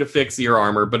trying to fix your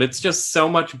armor, but it's just so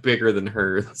much bigger than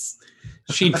hers.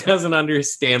 She doesn't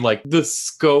understand like the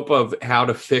scope of how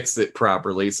to fix it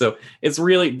properly. So it's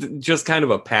really just kind of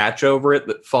a patch over it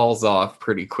that falls off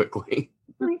pretty quickly.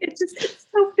 It's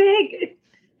so big.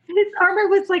 His armor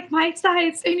was like my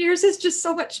size and yours is just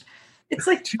so much. It's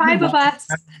like 5 of us.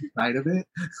 Side of it.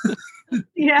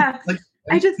 Yeah.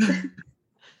 I just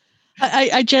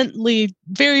I gently,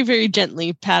 very, very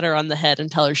gently pat her on the head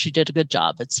and tell her she did a good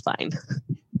job. It's fine.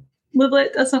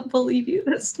 Livlet doesn't believe you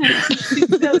this time. She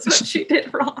knows what she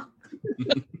did wrong.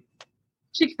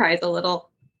 She cries a little.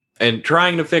 And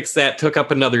trying to fix that took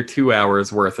up another 2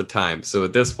 hours worth of time. So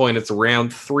at this point, it's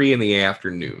around 3 in the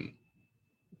afternoon.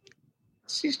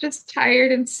 She's just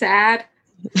tired and sad.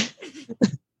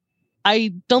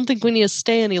 I don't think we need to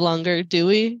stay any longer, do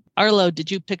we? Arlo, did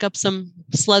you pick up some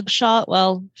slug shot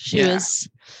while she was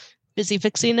busy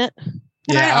fixing it?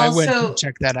 Yeah, I went also- to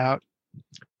check that out.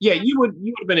 Yeah, you would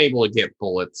have been able to get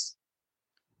bullets.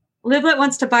 Livlet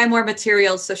wants to buy more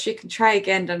materials so she can try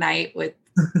again tonight with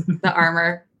the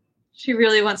armor. She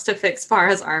really wants to fix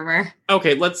Farah's armor.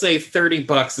 Okay, let's say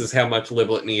 $30 is how much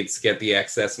Liblet needs to get the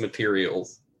excess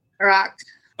materials. Rock.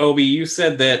 Obi, you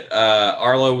said that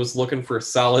Arlo was looking for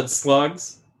solid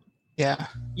slugs. Yeah.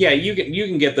 Yeah, you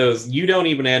can get those. You don't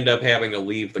even end up having to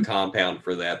leave the compound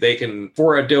for that. They can,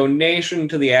 for a donation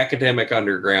to the Academic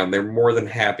Underground, they're more than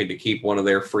happy to keep one of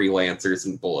their freelancers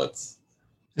and bullets.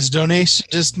 Is donation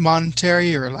just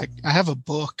monetary or like I have a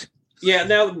book? Yeah,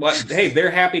 now, hey,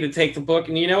 they're happy to take the book,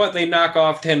 and you know what? They knock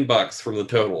off $10 from the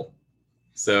total.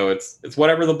 So it's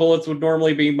whatever the bullets would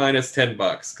normally be minus $10,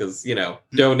 because,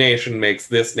 donation makes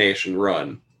this nation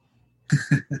run.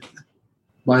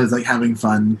 But it's like having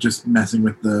fun, just messing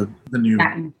with the new.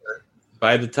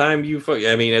 By the time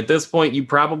at this point, you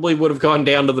probably would have gone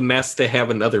down to the mess to have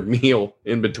another meal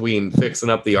in between fixing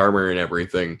up the armor and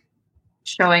everything.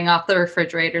 Showing off the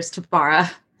refrigerators to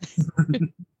Bara.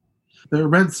 There are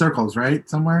red circles, right?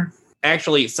 Somewhere?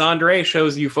 Actually, Sandre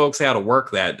shows you folks how to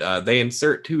work that. They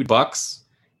insert $2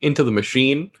 into the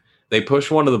machine, they push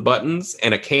one of the buttons,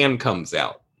 and a can comes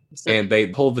out. And they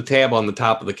pull the tab on the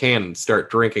top of the can and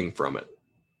start drinking from it.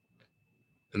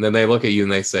 And then they look at you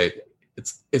and they say,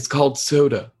 it's called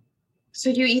soda.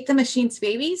 So do you eat the machine's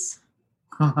babies?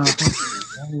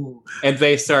 Oh. And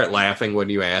they start laughing when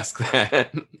you ask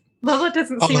that. Lola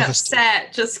doesn't All seem of us do.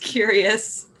 upset, just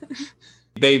curious.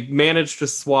 They manage to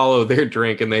swallow their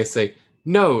drink and they say,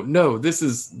 no, this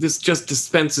just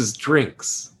dispenses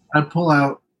drinks. I pull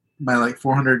out my like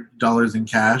 $400 in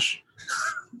cash.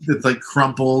 It's like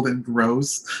crumpled and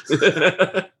gross.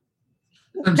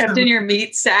 Kept in your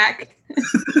meat sack.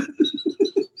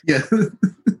 Yeah. I'm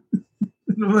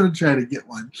going to try to get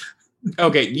one.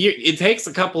 Okay, it takes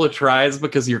a couple of tries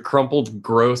because your crumpled,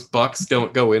 gross bucks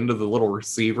don't go into the little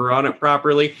receiver on it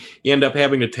properly. You end up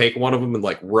having to take one of them and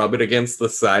like rub it against the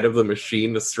side of the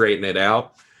machine to straighten it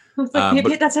out. I was like, maybe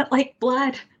but- it doesn't like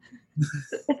blood.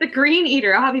 It's a green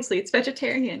eater, obviously. It's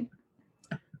vegetarian.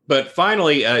 But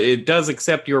finally, it does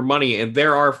accept your money, and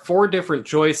there are 4 different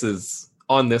choices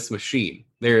on this machine.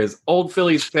 There is Old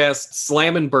Philly's Best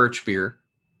Slammin' Birch Beer.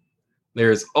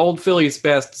 There's Old Philly's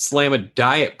Best Slammin'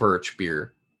 Diet Birch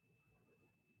Beer.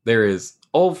 There is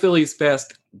Old Philly's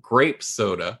Best Grape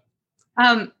Soda.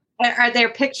 Are there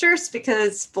pictures?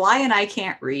 Because Bly and I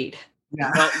can't read.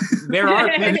 Yeah. Well, there are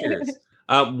pictures.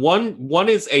 One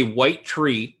is a white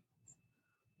tree.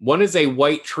 One is a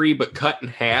white tree but cut in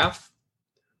half.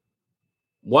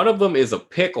 One of them is a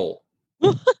pickle.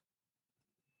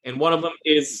 And one of them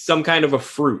is some kind of a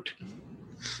fruit.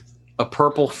 A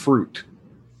purple fruit.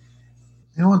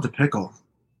 I don't want the pickle.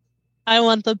 I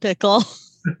want the pickle.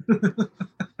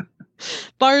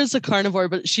 Bara's a carnivore,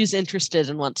 but she's interested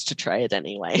and wants to try it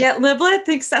anyway. Yeah, Liblet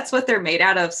thinks that's what they're made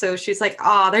out of. So she's like,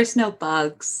 there's no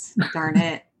bugs. Darn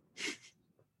it.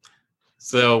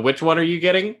 So which one are you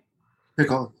getting?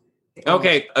 Pickle.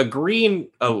 Okay, a green,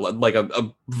 like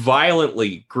a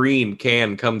violently green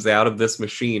can comes out of this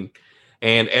machine.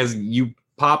 And as you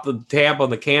pop the tab on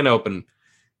the can open,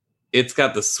 it's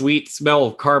got the sweet smell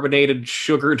of carbonated,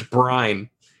 sugared brine.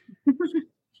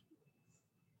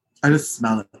 I just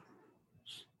smell it.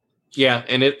 Yeah,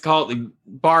 and it's called,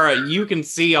 Bara, you can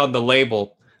see on the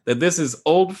label that this is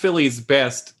Old Philly's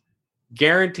Best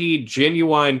Guaranteed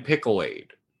Genuine Pickle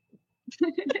Aid.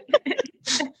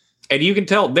 And you can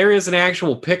tell there is an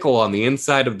actual pickle on the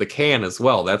inside of the can as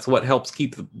well. That's what helps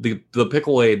keep the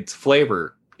Pickle Aid's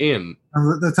flavor in.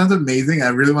 That sounds amazing. I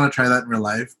really want to try that in real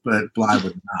life, but Bly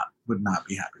would not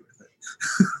be happy with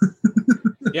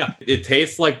it. Yeah, it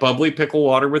tastes like bubbly pickle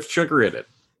water with sugar in it.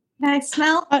 Can I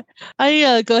smell?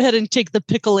 I go ahead and take the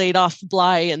pickle aid off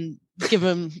Bly and give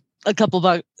him a couple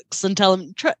bucks and tell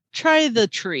him, try the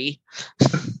tree.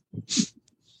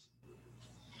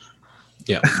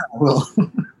 Yeah. Well,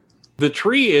 The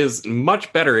tree is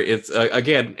much better. It's,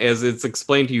 again, as it's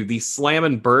explained to you, the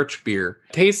Slammin' Birch Beer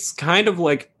tastes kind of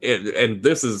like, and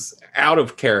this is out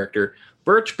of character,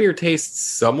 birch beer tastes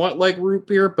somewhat like root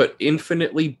beer, but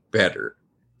infinitely better.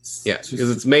 Yeah,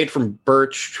 because it's made from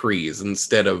birch trees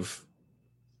instead of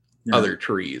Yeah. other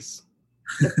trees.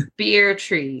 Beer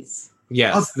trees.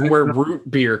 Yes, Okay. where root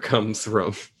beer comes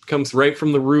from. Comes right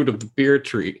from the root of the beer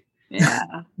tree. Yeah.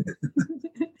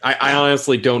 I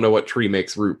honestly don't know what tree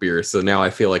makes root beer, so now I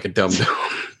feel like a dum-dum.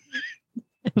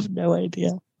 I have no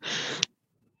idea.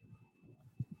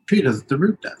 Tree does, the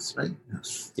root does, right?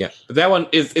 Yes. Yeah, but that one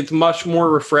it's much more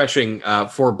refreshing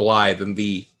for Bly than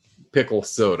the pickle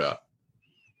soda.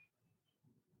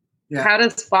 Yeah. How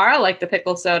does Farah like the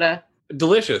pickle soda?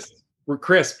 Delicious,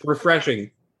 crisp, refreshing.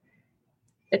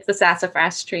 It's the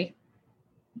sassafras tree.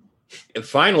 And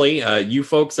finally, you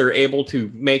folks are able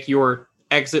to make your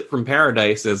exit from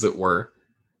paradise, as it were.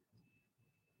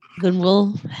 Then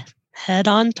we'll head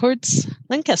on towards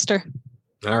Lancaster.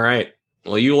 All right.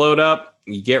 Well, you load up,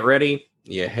 you get ready,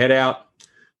 you head out.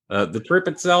 The trip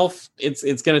itself, it's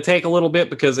going to take a little bit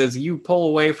because as you pull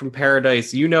away from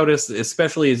paradise, you notice,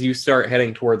 especially as you start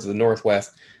heading towards the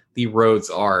northwest, the roads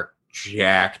are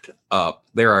jacked up.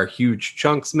 There are huge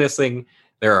chunks missing.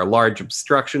 There are large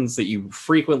obstructions that you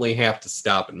frequently have to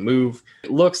stop and move.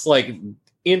 It looks like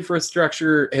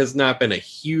infrastructure has not been a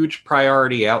huge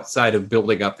priority outside of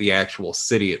building up the actual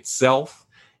city itself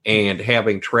and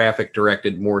having traffic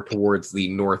directed more towards the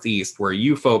northeast, where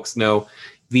you folks know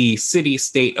the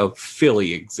city-state of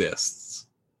Philly exists.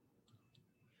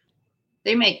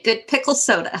 They make good pickle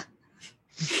soda.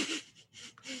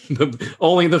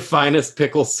 Only the finest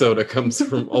pickle soda comes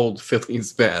from Old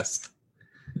Philly's best.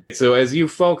 So as you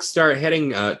folks start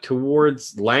heading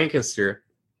towards Lancaster,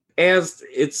 as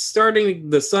it's starting,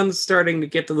 the sun's starting to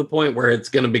get to the point where it's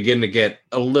going to begin to get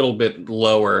a little bit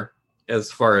lower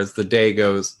as far as the day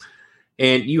goes.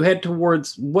 And you head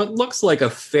towards what looks like a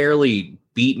fairly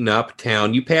beaten up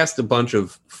town. You passed a bunch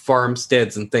of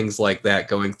farmsteads and things like that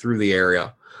going through the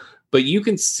area. But you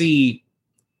can see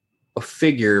a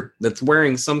figure that's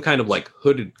wearing some kind of like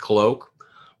hooded cloak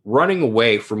running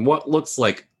away from what looks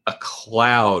like a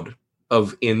cloud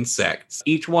of insects.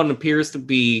 Each one appears to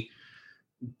be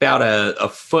about a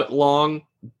foot long,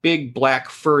 big black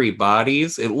furry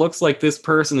bodies. It looks like this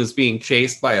person is being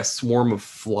chased by a swarm of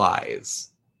flies.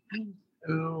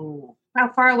 Oh. How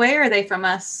far away are they from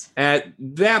us? At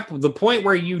the point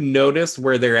where you notice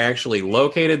where they're actually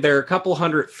located, they're a couple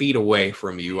 100 feet away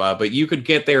from you, but you could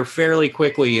get there fairly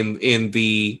quickly in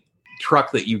the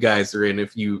truck that you guys are in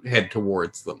if you head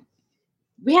towards them.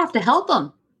 We have to help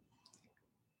them.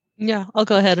 Yeah, I'll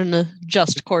go ahead and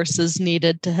adjust course as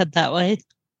needed to head that way.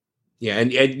 Yeah,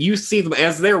 and you see them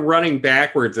as they're running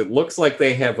backwards. It looks like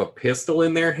they have a pistol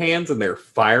in their hands and they're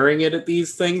firing it at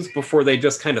these things before they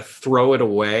just kind of throw it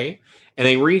away. And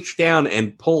they reach down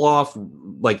and pull off,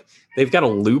 like, they've got a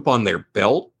loop on their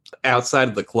belt outside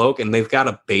of the cloak, and they've got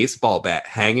a baseball bat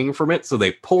hanging from it. So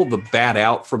they pull the bat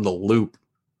out from the loop.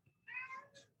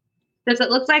 Does it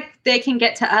look like they can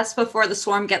get to us before the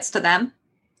swarm gets to them?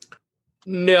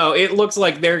 No, it looks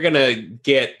like they're going to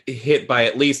get hit by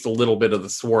at least a little bit of the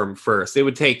swarm first. It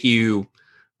would take you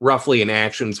roughly an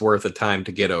action's worth of time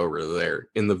to get over there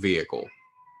in the vehicle.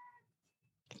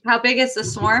 How big is the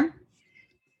swarm?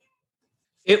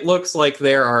 It looks like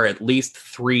there are at least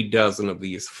 36 of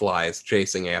these flies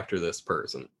chasing after this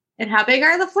person. And how big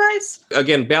are the flies?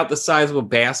 Again, about the size of a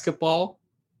basketball.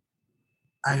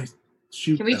 I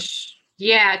shoot Can we?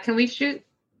 them. Can we shoot?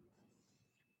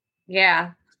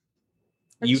 Yeah.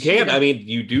 You Let's can. shoot 'em. I mean,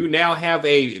 you do now have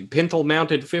a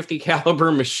pintle-mounted 50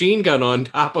 caliber machine gun on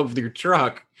top of your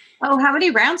truck. Oh, how many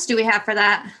rounds do we have for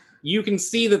that? You can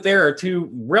see that there are two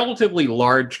relatively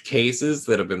large cases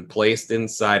that have been placed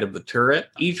inside of the turret.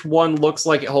 Each one looks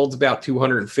like it holds about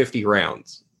 250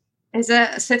 rounds. Is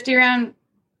a 50 round?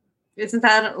 Isn't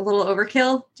that a little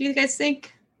overkill? Do you guys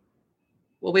think?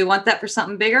 Will we want that for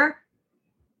something bigger?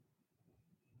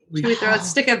 Should we throw a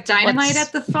stick of dynamite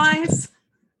at the flies?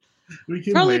 We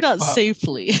can Probably wait. not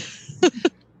safely.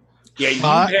 Yeah, you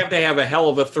have to have a hell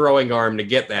of a throwing arm to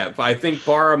get that. I think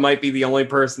Bara might be the only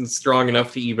person strong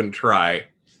enough to even try.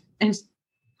 And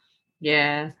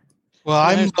yeah, Well,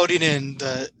 I'm loading in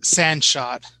the sand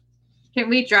shot. can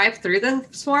we drive through the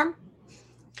swarm?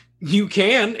 You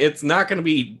can. It's not going to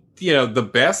be, the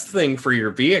best thing for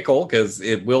your vehicle because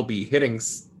it will be hitting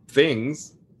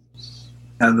things.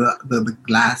 The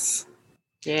glass.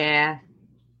 Yeah,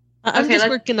 I'm Okay, just let's-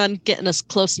 working on getting us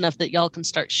close enough that y'all can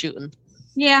start shooting.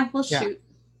 yeah, we'll Yeah. shoot.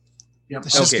 Yep.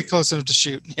 Let's just Okay. get close enough to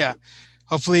shoot. Yeah.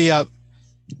 Hopefully,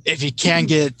 if you can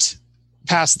get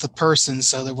past the person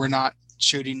so that we're not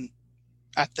shooting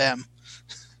at them.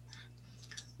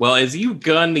 Well, as you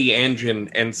gun the engine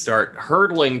and start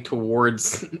hurtling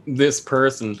towards this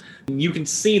person, you can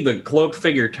see the cloaked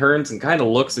figure turns and kind of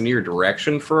looks in your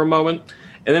direction for a moment,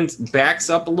 and then backs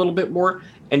up a little bit more,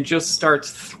 and just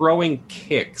starts throwing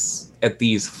kicks at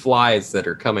these flies that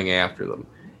are coming after them.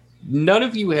 None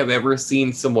of you have ever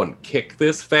seen someone kick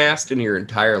this fast in your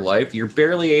entire life. You're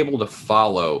barely able to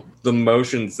follow the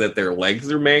motions that their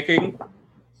legs are making.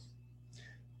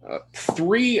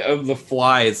 3 of the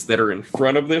flies that are in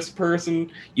front of this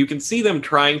person, you can see them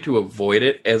trying to avoid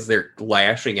it as they're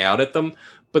lashing out at them,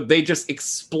 but they just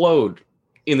explode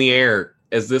in the air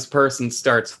as this person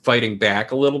starts fighting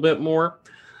back a little bit more.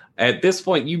 At this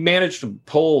point, you manage to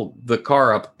pull the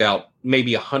car up about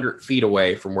maybe 100 feet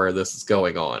away from where this is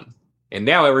going on. And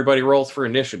now everybody rolls for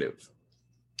initiative.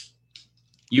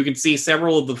 You can see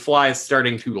several of the flies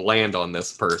starting to land on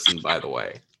this person, by the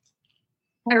way.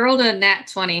 I rolled a nat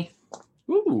 20.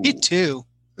 Ooh. Me too.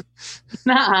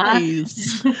 Nuh-uh.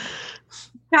 Nice.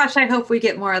 Gosh, I hope we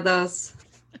get more of those.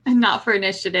 And not for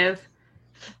initiative.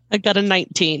 I got a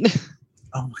 19.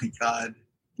 Oh my god.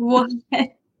 What?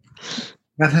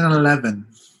 Got an 11.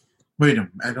 Wait a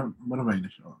minute. I don't. What am I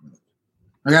initial?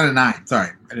 I got a 9. Sorry,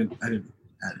 I didn't add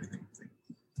anything.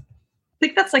 I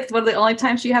think that's like one of the only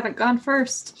times you haven't gone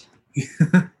first.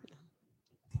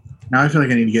 Now I feel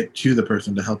like I need to get to the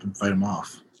person to help him fight him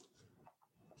off.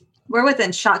 We're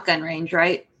within shotgun range,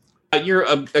 right? You're,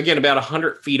 again, about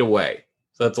 100 feet away.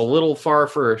 So that's a little far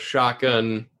for a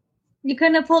shotgun. You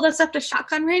couldn't have pulled us up to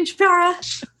shotgun range,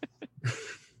 Farah?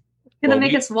 Gonna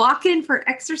make us walk in for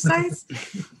exercise?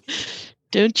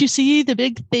 Don't you see the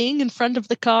big thing in front of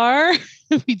the car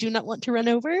we do not want to run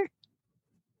over?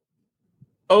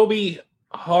 Obi,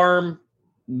 Harm,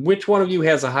 which one of you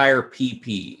has a higher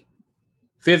PP?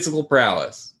 Physical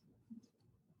prowess.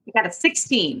 You got a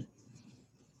 16.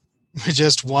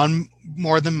 Just one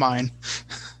more than mine.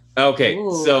 Okay,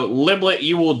 Ooh. so Liblet,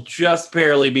 you will just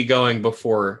barely be going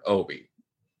before Obi.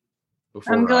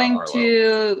 I'm going Arlo.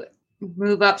 to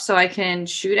move up so I can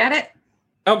shoot at it.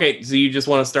 Okay, so you just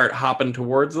want to start hopping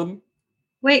towards them?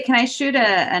 Wait, can I shoot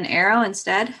an arrow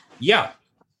instead Yeah.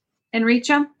 and reach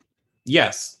them?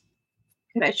 Yes.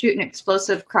 Could I shoot an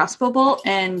explosive crossbow bolt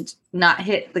and not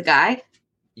hit the guy?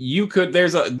 You could.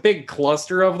 There's a big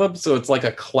cluster of them, so it's like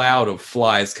a cloud of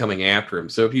flies coming after him.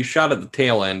 So if you shot at the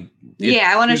tail end...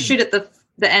 Yeah, I want to shoot at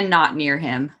the end not near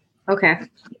him. Okay.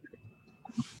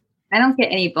 I don't get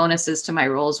any bonuses to my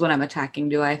rolls when I'm attacking,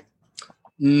 do I?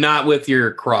 Not with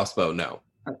your crossbow, no.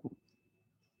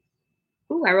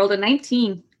 Ooh, I rolled a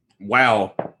 19.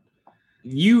 Wow.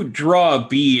 You draw a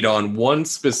bead on one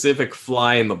specific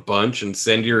fly in the bunch and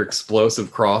send your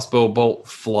explosive crossbow bolt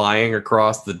flying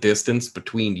across the distance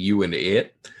between you and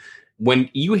it. When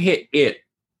you hit it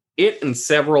and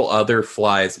several other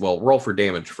flies, well, roll for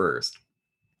damage first.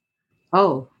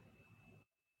 Oh.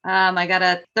 I got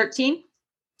a 13.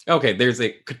 Okay, there's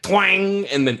a twang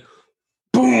and then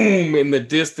boom in the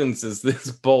distance as this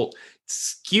bolt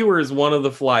skewers one of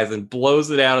the flies and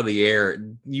blows it out of the air.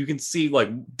 You can see like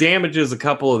damages a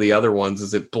couple of the other ones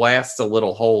as it blasts a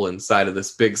little hole inside of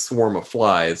this big swarm of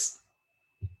flies.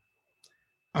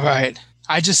 All right.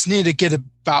 I just need to get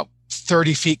about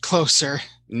 30 feet closer.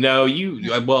 No,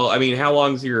 well, I mean, how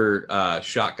long's your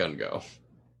shotgun go?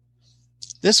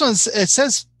 This one's, it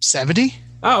says 70.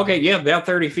 Oh, okay, yeah, about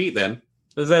 30 feet then.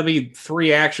 Does that be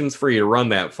 3 actions for you to run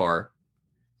that far?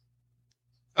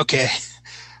 Okay.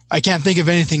 I can't think of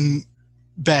anything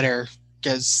better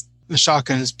because the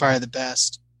shotgun is probably the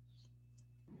best.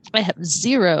 I have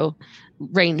 0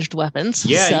 ranged weapons.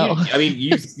 Yeah, so.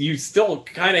 you still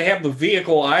kind of have the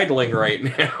vehicle idling right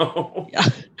now.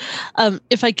 Yeah.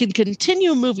 If I can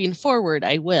continue moving forward,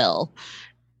 I will.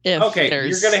 Okay,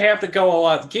 you're going to have to go a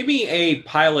lot. Give me a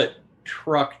pilot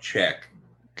truck check.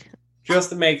 Just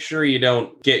to make sure you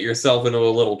don't get yourself into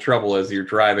a little trouble as you're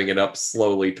driving it up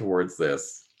slowly towards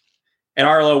this. And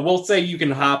Arlo, we'll say you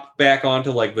can hop back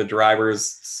onto like the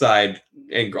driver's side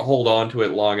and hold on to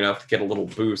it long enough to get a little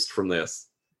boost from this.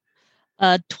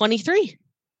 23.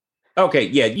 Okay,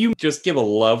 yeah, you just give a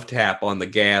love tap on the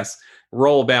gas,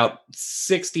 roll about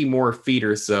 60 more feet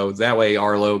or so. That way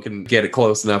Arlo can get it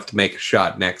close enough to make a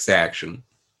shot next action.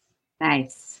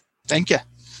 Nice. Thank you.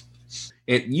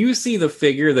 You see the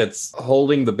figure that's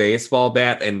holding the baseball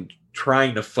bat and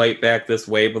trying to fight back this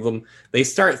wave of them. They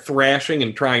start thrashing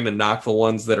and trying to knock the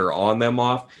ones that are on them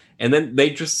off, and then they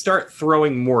just start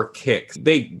throwing more kicks.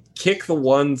 They kick the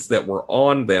ones that were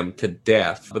on them to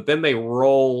death, but then they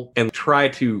roll and try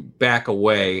to back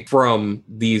away from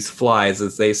these flies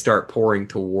as they start pouring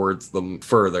towards them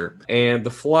further. And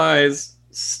the flies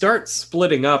start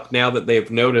splitting up now that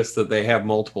they've noticed that they have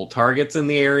multiple targets in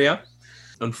the area.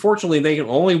 Unfortunately,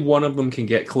 only one of them can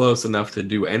get close enough to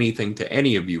do anything to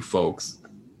any of you folks.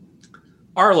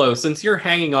 Arlo, since you're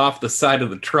hanging off the side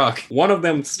of the truck, one of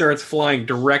them starts flying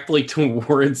directly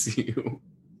towards you.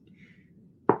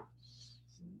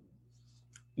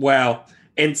 Wow.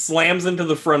 And slams into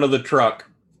the front of the truck.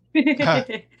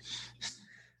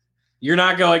 You're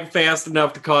not going fast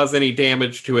enough to cause any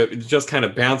damage to it. It just kind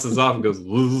of bounces off and goes.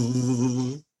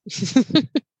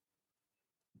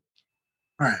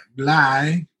 All right,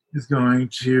 Bly is going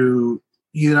to.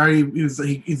 He's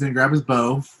going to grab his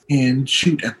bow and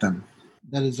shoot at them.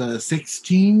 That is a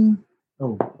 16.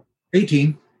 Oh,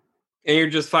 18. And you're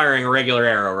just firing a regular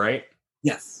arrow, right?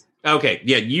 Yes. Okay,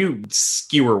 yeah, you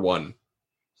skewer one.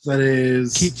 So that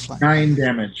is Keep flying. 9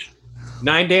 damage.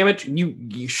 9 damage.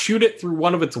 You shoot it through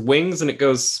one of its wings and it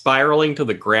goes spiraling to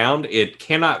the ground. It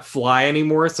cannot fly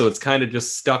anymore, so it's kind of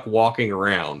just stuck walking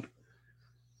around.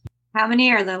 How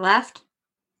many are there left?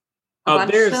 A Oh,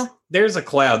 bunch there's still? there's a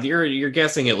cloud. You're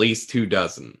guessing at least 2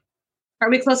 dozen.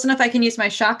 Are we close enough I can use my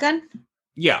shotgun?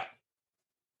 Yeah.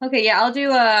 Okay, yeah, I'll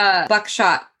do a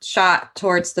buckshot shot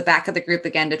towards the back of the group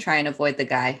again to try and avoid the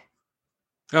guy.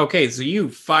 Okay, so you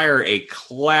fire a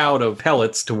cloud of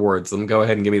pellets towards them. Go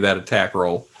ahead and give me that attack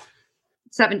roll.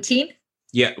 17?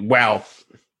 Yeah, wow.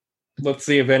 Let's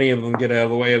see if any of them get out of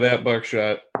the way of that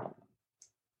buckshot.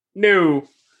 No.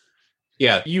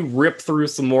 Yeah, you rip through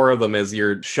some more of them as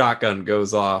your shotgun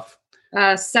goes off.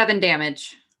 7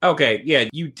 damage. Okay, yeah,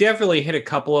 you definitely hit a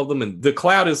couple of them, and the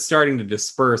cloud is starting to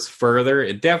disperse further.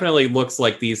 It definitely looks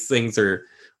like these things are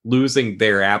losing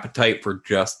their appetite for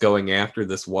just going after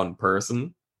this one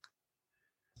person.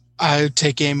 I would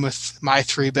take aim with my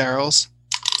 3 barrels.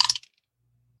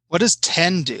 What does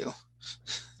 10 do?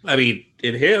 I mean,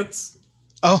 it hits.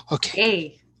 Oh, okay.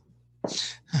 Hey.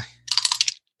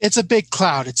 It's a big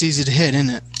cloud. It's easy to hit,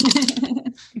 isn't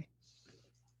it?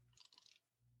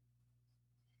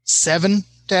 7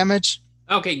 damage.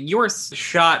 Okay, your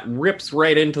shot rips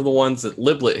right into the ones that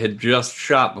Liblet had just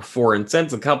shot before and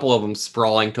sends a couple of them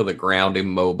sprawling to the ground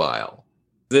immobile.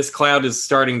 This cloud is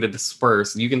starting to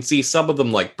disperse. You can see some of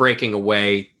them like breaking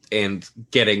away and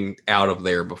getting out of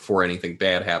there before anything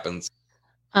bad happens.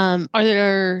 Are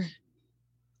there...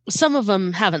 Some of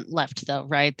them haven't left, though,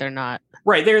 right? They're not...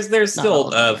 Right, there's still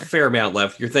all of a them fair amount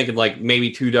left. You're thinking like maybe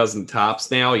 2 dozen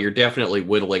tops now. You're definitely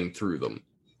whittling through them.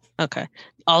 Okay.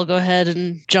 I'll go ahead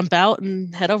and jump out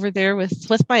and head over there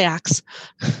with my axe.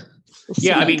 We'll see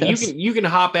Yeah, how I it mean, goes. you can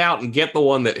hop out and get the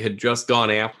one that had just gone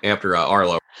after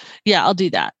Arlo. Yeah, I'll do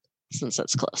that since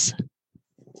that's close.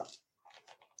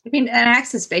 I mean, an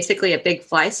axe is basically a big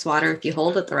fly swatter if you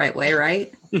hold it the right way,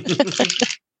 right?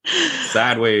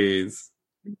 Sideways.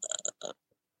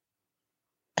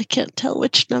 I can't tell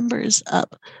which number is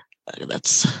up.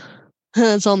 That's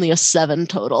only a 7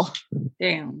 total.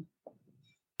 Damn.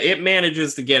 It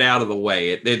manages to get out of the way.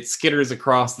 It skitters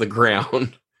across the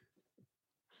ground.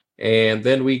 And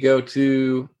then we go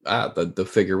to the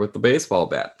figure with the baseball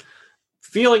bat.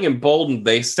 Feeling emboldened,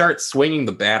 they start swinging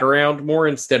the bat around more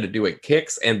instead of doing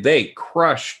kicks, and they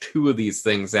crush 2 of these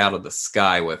things out of the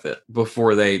sky with it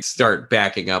before they start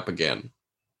backing up again.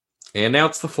 And now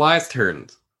it's the fly's turn.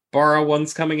 Bara,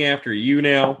 one's coming after you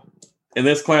now, and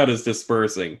this cloud is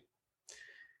dispersing.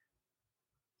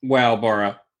 Wow,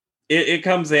 Bara. It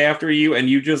comes after you, and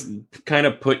you just kind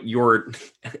of put your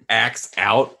axe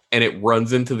out, and it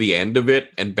runs into the end of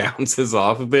it and bounces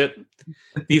off of it.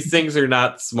 These things are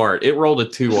not smart. It rolled a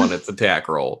 2 on its attack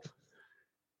roll.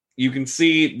 You can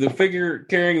see the figure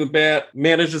carrying the bat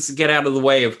manages to get out of the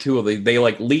way of 2 of them. They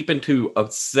like leap into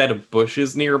a set of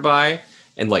bushes nearby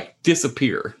and like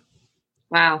disappear.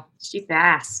 Wow. She's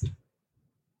fast.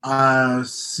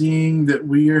 Seeing that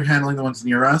we are handling the ones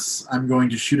near us, I'm going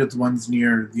to shoot at the ones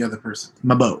near the other person.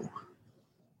 My bow.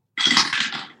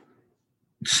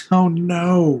 Oh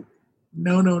no.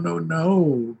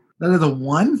 No. That is a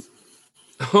 1?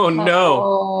 Oh no.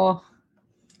 Oh.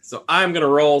 So I'm going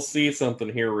to see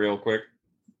something here real quick.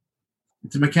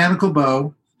 It's a mechanical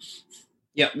bow.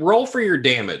 Yeah, roll for your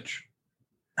damage.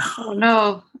 Oh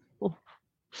no.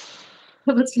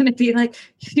 I was going to be like,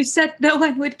 you said no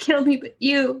one would kill me but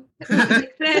you.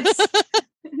 Like this.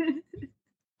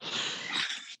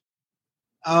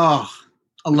 Oh,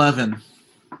 11.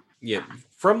 Yeah,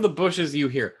 from the bushes you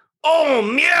hear, "Oh,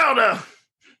 mierda!"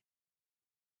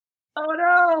 Oh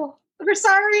no. We're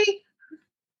sorry.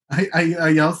 I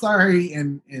yell sorry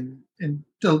and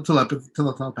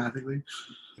telepathically.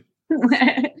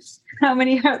 How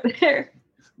many are there?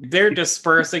 They're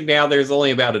dispersing now. There's only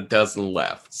about a dozen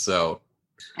left, so...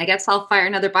 I guess I'll fire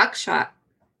another buckshot.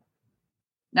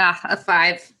 Nah, a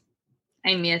 5.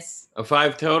 I miss. A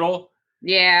 5 total?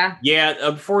 Yeah. Yeah,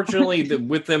 unfortunately,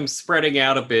 with them spreading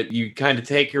out a bit, you kind of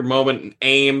take your moment and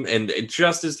aim, and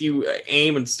just as you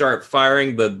aim and start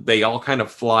firing, they all kind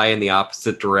of fly in the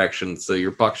opposite direction, so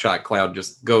your buckshot cloud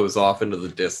just goes off into the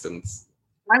distance.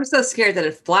 I'm so scared that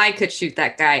if Fly could shoot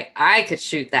that guy, I could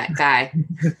shoot that guy.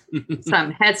 So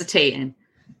I'm hesitating.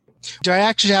 Do I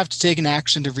actually have to take an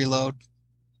action to reload?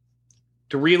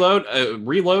 To reload,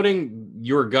 reloading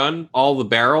your gun, all the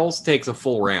barrels, takes a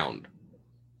full round.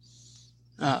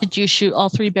 Did you shoot all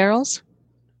 3 barrels?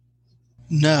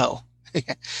 No.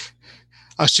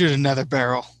 I'll shoot another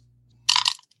barrel.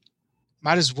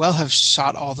 Might as well have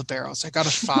shot all the barrels. I got a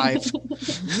 5.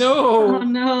 No! Oh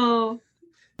no.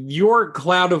 Your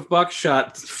cloud of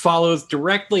buckshot follows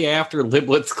directly after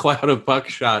Liblet's cloud of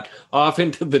buckshot off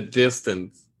into the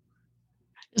distance.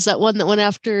 Is that one that went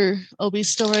after Obi's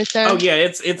still right there? Oh yeah,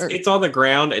 it's on the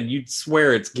ground, and you'd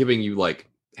swear it's giving you like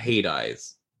hate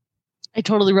eyes. I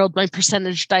totally rolled my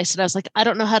percentage dice, and I was like, I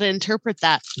don't know how to interpret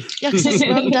that. Yeah, because it's the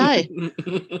wrong die.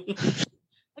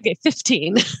 Okay,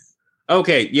 15.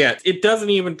 Okay, yeah, it doesn't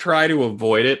even try to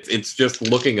avoid it. It's just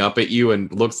looking up at you and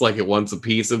looks like it wants a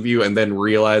piece of you, and then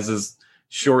realizes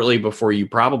shortly before you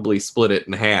probably split it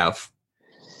in half.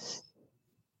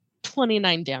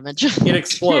 29 damage. It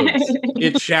explodes.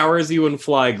 It showers you in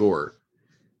fly gore.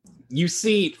 You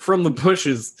see from the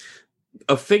bushes,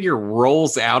 a figure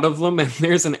rolls out of them, and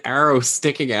there's an arrow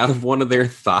sticking out of one of their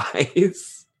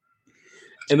thighs.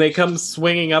 And they come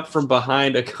swinging up from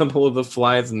behind a couple of the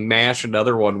flies and mash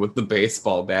another one with the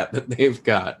baseball bat that they've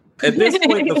got. At this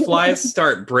point, the flies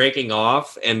start breaking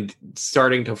off and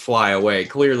starting to fly away.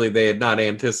 Clearly, they had not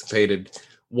anticipated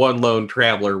one lone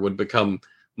traveler would become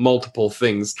multiple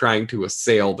things trying to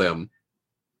assail them.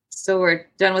 So we're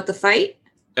done with the fight?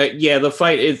 Yeah, the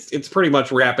fight it's pretty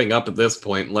much wrapping up at this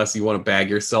point, unless you want to bag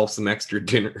yourself some extra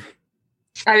dinner.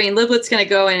 I mean, Liblet's going to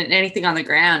go in anything on the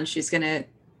ground. She's going to...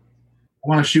 I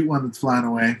want to shoot one that's flying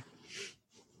away.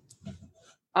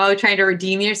 Oh, trying to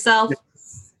redeem yourself?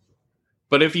 Yes.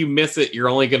 But if you miss it, you're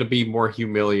only going to be more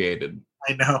humiliated.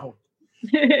 I know.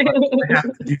 I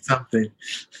have to do something.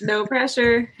 No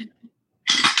pressure.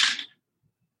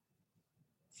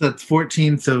 So that's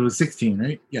 14, so 16,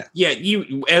 right? Yeah. Yeah,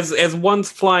 you as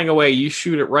one's flying away, you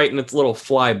shoot it right in its little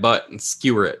fly butt and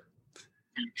skewer it.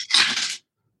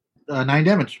 9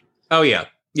 damage. Oh yeah,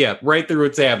 right through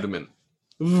its abdomen.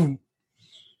 Ooh.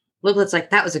 Liblet's like,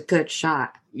 that was a good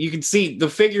shot. You can see the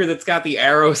figure that's got the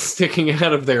arrow sticking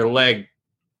out of their leg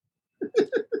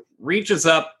reaches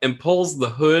up and pulls the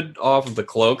hood off of the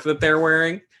cloak that they're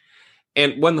wearing.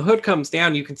 And when the hood comes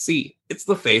down, you can see it's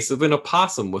the face of an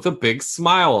opossum with a big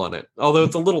smile on it. Although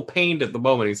it's a little pained at the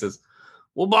moment. He says,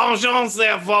 well, bon chance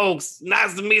there, folks.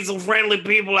 Nice to meet some friendly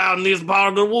people out in this part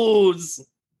of the woods.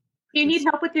 Do you need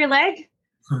help with your leg?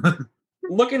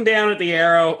 Looking down at the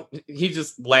arrow, he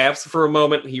just laughs for a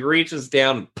moment. He reaches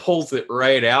down and pulls it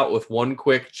right out with one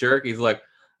quick jerk. He's like,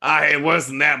 I had worse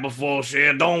than that before,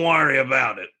 Shed. Don't worry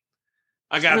about it.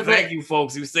 I got to thank you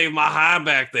folks who saved my hide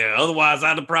back there. Otherwise,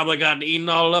 I'd have probably gotten eaten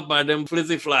all up by them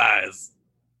flizzy flies.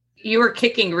 You were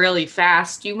kicking really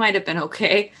fast. You might have been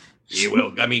okay. Yeah,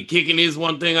 well, I mean, kicking is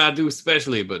one thing I do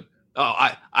especially, but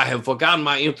I have forgotten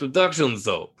my introduction,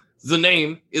 though. The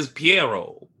name is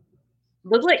Piero.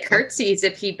 Liblet curtsies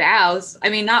if he bows. I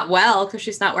mean, not well, because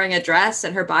she's not wearing a dress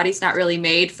and her body's not really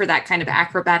made for that kind of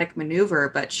acrobatic maneuver,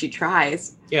 but she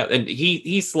tries. Yeah, and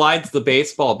he slides the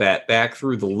baseball bat back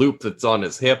through the loop that's on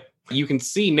his hip. You can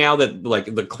see now that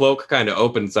like the cloak kind of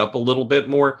opens up a little bit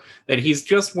more, that he's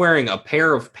just wearing a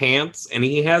pair of pants, and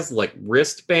he has like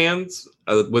wristbands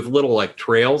with little like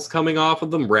trails coming off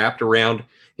of them wrapped around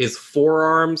his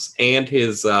forearms and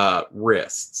his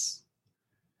wrists.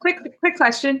 Quick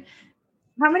question.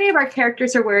 How many of our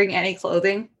characters are wearing any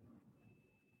clothing?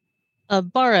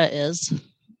 Bara is.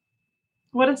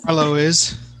 What is Arlo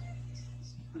is.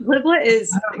 Liblet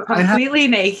is completely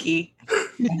naked.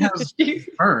 I have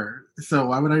fur, so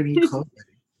why would I need clothing?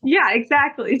 Yeah,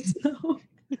 exactly. So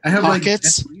I have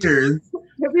Pockets. like ears.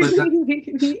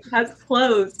 everybody has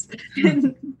clothes.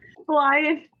 And Fly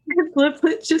and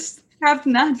Liblet just have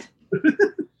none.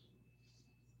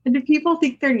 And do people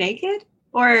think they're naked?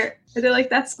 Or are they like,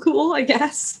 that's cool, I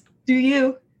guess? Do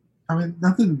you? I mean,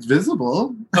 nothing's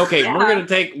visible. Okay, Yeah.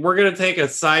 we're gonna take a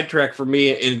sidetrack for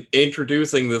me in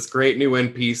introducing this great new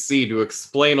NPC to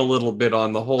explain a little bit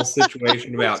on the whole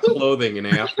situation about clothing and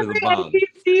after the bomb.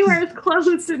 NPC wears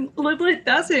clothes and Liblet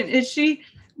doesn't. Is she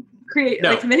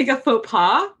committing a faux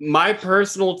pas? My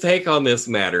personal take on this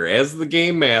matter as the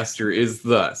game master is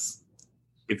thus.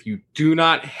 If you do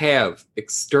not have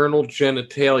external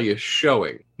genitalia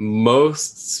showing,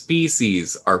 most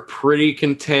species are pretty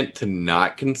content to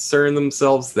not concern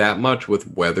themselves that much with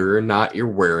whether or not you're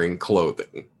wearing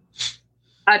clothing.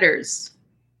 Utters.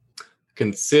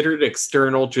 Considered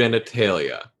external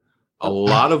genitalia. A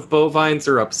lot of bovines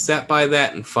are upset by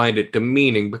that and find it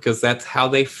demeaning because that's how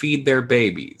they feed their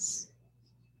babies.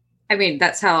 I mean,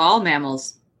 that's how all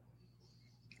mammals,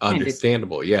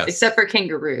 Understandable, yes. except for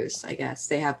kangaroos, I guess.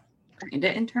 They have kind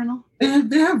of internal. They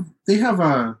have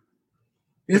a.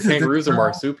 The kangaroos are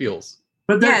marsupials.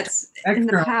 But Yeah, it's in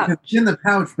the pouch. It's in the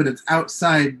pouch, but it's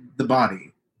outside the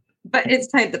body. But it's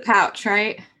inside the pouch,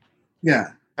 right?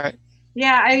 Yeah.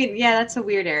 Yeah, I mean, yeah, that's a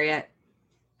weird area.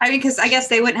 I mean, because I guess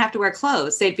they wouldn't have to wear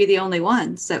clothes. They'd be the only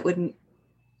ones that wouldn't,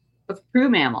 of true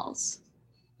mammals.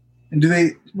 And do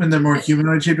they, when they're more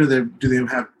humanoid shaped, do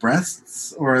they have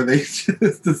breasts, or are they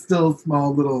just a still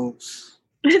small little?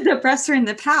 The breasts are in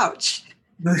the pouch.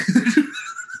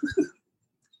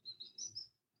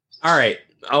 All right.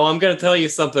 Oh, I'm going to tell you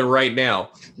something right now.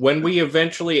 When we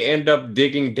eventually end up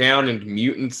digging down into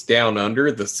Mutants Down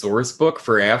Under, the source book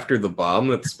for After the Bomb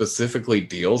that specifically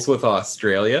deals with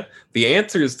Australia, the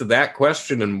answers to that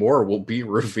question and more will be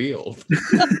revealed.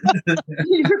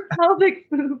 Your pelvic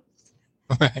boobs.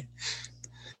 Right.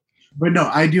 But no,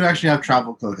 I do actually have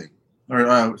travel clothing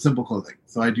or simple clothing,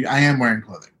 so I am wearing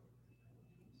clothing.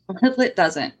 Livlet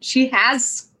doesn't. She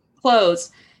has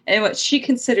clothes and what she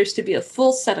considers to be a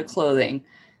full set of clothing,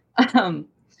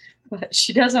 but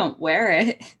she doesn't wear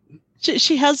it.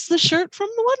 She has the shirt from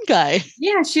the one guy.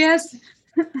 Yeah, she has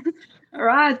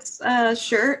Rod's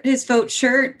shirt, his boat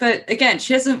shirt, but again,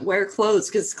 she doesn't wear clothes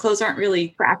because clothes aren't really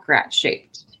crack rat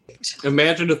shaped.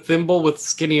 Imagine a thimble with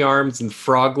skinny arms and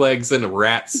frog legs and a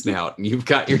rat snout, and you've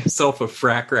got yourself a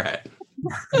frack rat.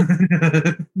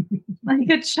 Like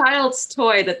a child's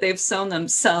toy that they've sewn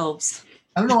themselves.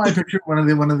 I don't know why I pictured one of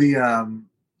the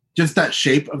just that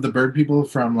shape of the bird people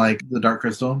from like the Dark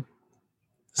Crystal.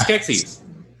 Skeksis.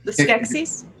 The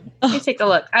Skeksis? Let me take a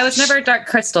look. I was never a Dark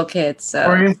Crystal kid, so.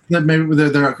 Or I guess that maybe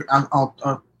they're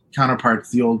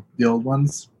counterparts, the old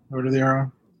ones. What are they?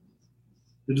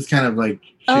 They're just kind of like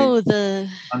The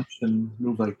punch and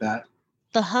move like that.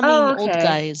 The humming old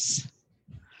guys.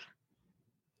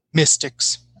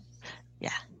 Mystics. Yeah.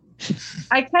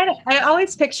 I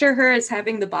always picture her as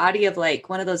having the body of like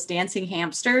one of those dancing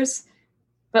hamsters.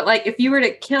 But like if you were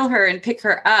to kill her and pick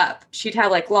her up, she'd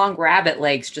have like long rabbit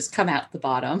legs just come out the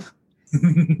bottom.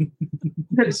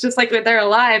 But it's just like when they're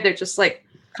alive, they're just like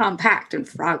compact and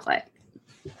frog-like.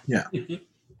 Yeah.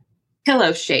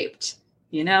 Pillow shaped,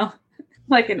 you know?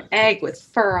 Like an egg with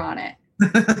fur on it.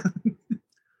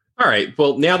 All right.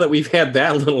 Well, now that we've had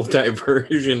that little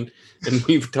diversion and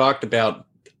we've talked about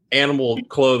animal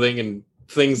clothing and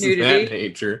things Nudity. of that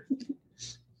nature.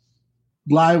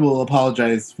 Bly will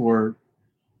apologize for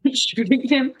Shooting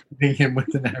him. hitting him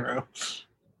with an arrow.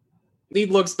 He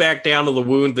looks back down to the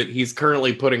wound that he's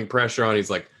currently putting pressure on. He's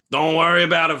like, "Don't worry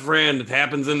about it, friend. It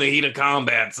happens in the heat of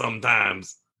combat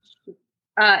sometimes."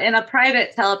 In a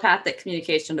private telepathic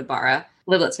communication to Bara,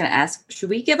 Livlet's going to ask, should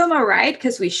we give him a ride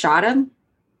because we shot him?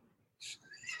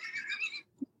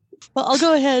 Well, I'll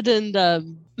go ahead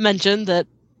and mention that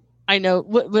I know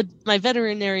would my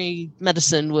veterinary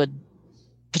medicine would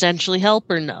potentially help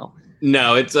or no?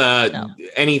 No, it's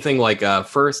anything like a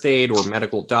first aid or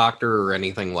medical doctor or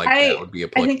anything like that would be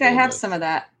applicable. I think I have some of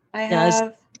that.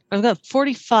 I've got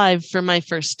 45 for my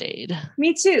first aid.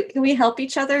 Me too. Can we help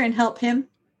each other and help him?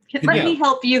 Let me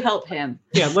help you help him.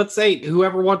 Yeah, let's say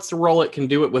whoever wants to roll it can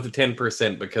do it with a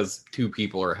 10% because two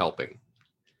people are helping.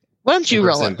 Why don't you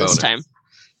roll it this time?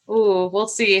 Ooh, we'll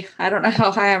see. I don't know how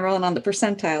high I'm rolling on the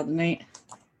percentile tonight.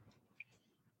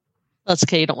 That's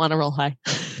okay. You don't want to roll high.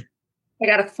 I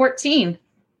got a 14.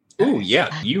 Ooh,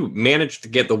 yeah. You managed to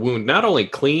get the wound not only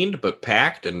cleaned, but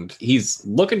packed, and he's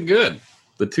looking good.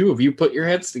 The two of you put your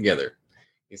heads together.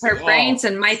 Her brains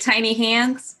and my tiny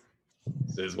hands.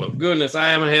 Says, well, goodness, I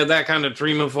haven't had that kind of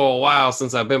treatment for a while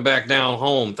since I've been back down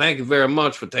home. Thank you very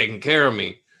much for taking care of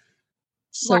me.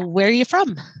 So where are you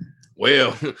from?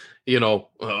 Well,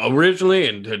 originally,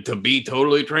 and to be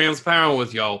totally transparent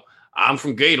with y'all, I'm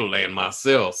from Gatorland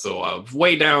myself, so I'm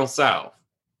way down south.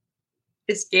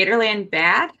 Is Gatorland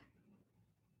bad?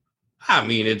 I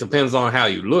mean, it depends on how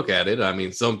you look at it. I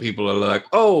mean, some people are like,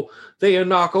 oh, they are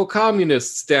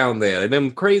narco-communists down there.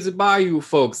 Them crazy bayou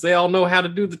folks, they all know how to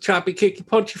do the choppy, kicky,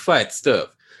 punchy fight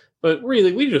stuff. But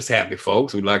really, we're just happy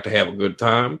folks. We'd like to have a good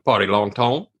time, party long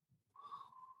time.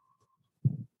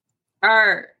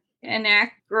 Are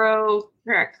anacro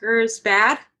crackers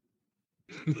bad?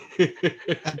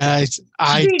 I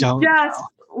don't just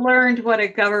learned what a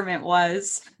government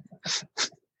was.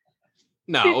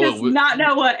 No, He does not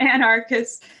know what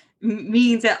anarchists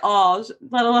means at all,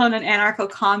 let alone an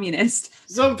anarcho-communist.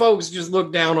 Some folks just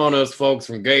look down on us folks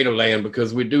from Gatorland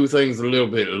because we do things a little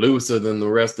bit looser than the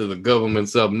rest of the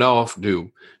governments up north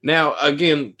do. Now,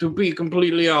 again, to be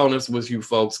completely honest with you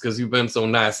folks, because you've been so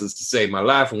nice as to save my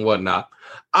life and whatnot,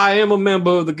 I am a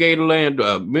member of the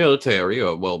Gatorland military,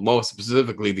 or well, more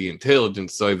specifically, the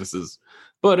intelligence services.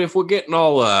 But if we're getting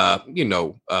all,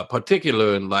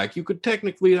 particular and like, you could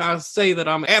technically say that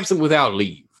I'm absent without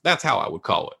leave. That's how I would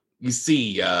call it. You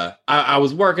see, I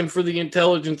was working for the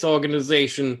intelligence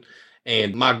organization,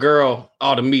 and my girl,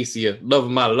 Artemisia, love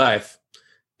of my life,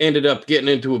 ended up getting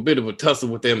into a bit of a tussle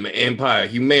with them Empire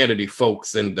Humanity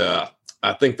folks, and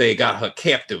I think they got her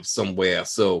captive somewhere.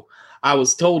 So I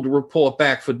was told to report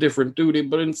back for different duty,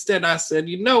 but instead I said,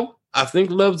 I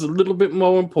think love's a little bit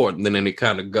more important than any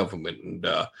kind of government, and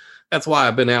that's why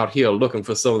I've been out here looking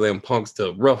for some of them punks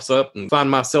to rough up and find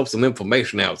myself some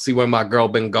information out, see where my girl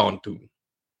been gone to.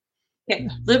 Okay,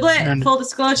 Liblet, full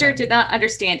disclosure, did not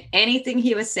understand anything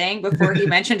he was saying before he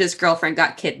mentioned his girlfriend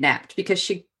got kidnapped, because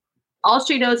all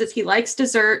she knows is he likes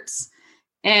desserts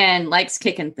and likes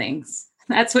kicking things.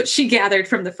 That's what she gathered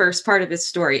from the first part of his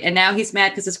story. And now he's mad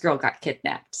because his girl got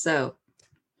kidnapped. So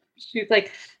she's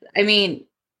like, I mean,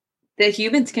 the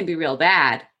humans can be real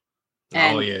bad.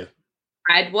 And oh, yeah.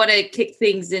 I'd want to kick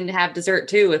things and have dessert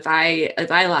too if I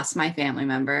lost my family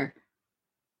member.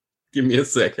 Give me a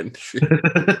second.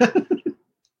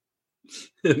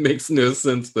 It makes no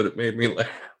sense, but it made me laugh.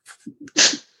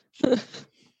 That's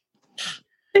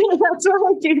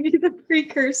why I gave you the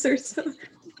precursor, so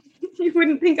you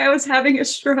wouldn't think I was having a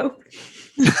stroke.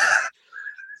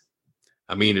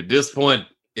 I mean, at this point,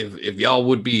 if y'all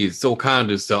would be so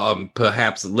kind as to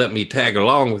perhaps let me tag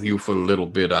along with you for a little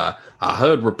bit. I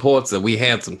heard reports that we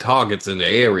had some targets in the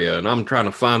area, and I'm trying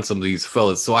to find some of these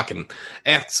fellas so I can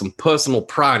ask some personal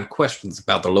prying questions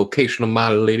about the location of my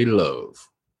lady love.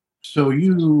 So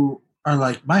you are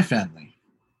like my family.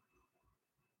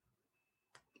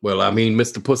 Well, I mean,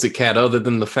 Mr. Pussycat, other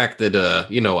than the fact that,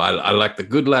 I like the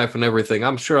good life and everything,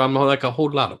 I'm sure I'm like a whole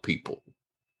lot of people.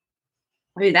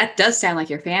 I mean, that does sound like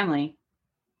your family.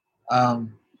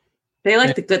 They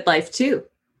like the good life too.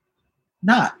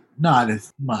 Not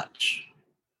as much.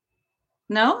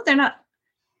 No, they're not.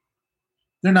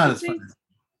 They're not as fun.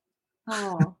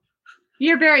 Oh,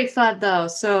 you're very fun though,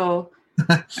 so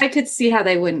I could see how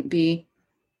they wouldn't be.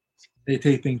 They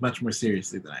take things much more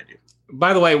seriously than I do.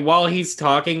 By the way, while he's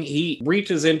talking, he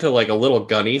reaches into like a little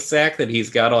gunny sack that he's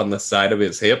got on the side of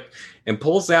his hip and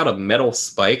pulls out a metal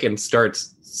spike and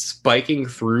starts spiking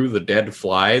through the dead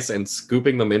flies and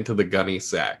scooping them into the gunny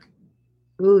sack.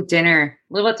 Ooh, dinner.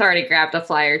 Lilith's already grabbed a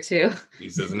flyer too. He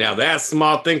says, now that's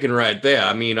smart thinking right there.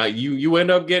 I mean, you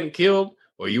end up getting killed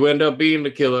or you end up being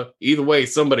the killer. Either way,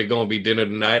 somebody gonna be dinner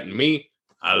tonight, and me,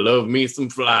 I love me some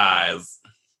flies.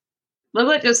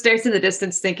 Lilith just stares in the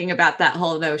distance thinking about that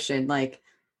whole notion. Like,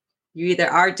 you either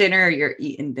are dinner or you're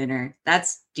eating dinner.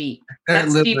 That's deep.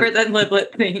 That's deeper than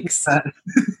Liblet thinks.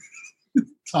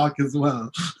 Talk as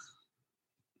well.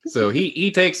 So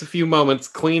he takes a few moments,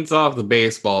 cleans off the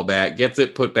baseball bat, gets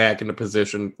it put back into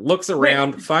position, looks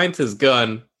around, finds his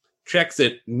gun, checks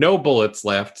it, no bullets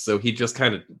left, so he just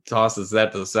kind of tosses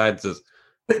that to the side and says,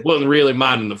 wasn't really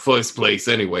mine in the first place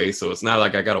anyway, so it's not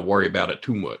like I got to worry about it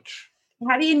too much.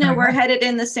 How do you know we're headed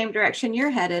in the same direction you're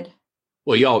headed?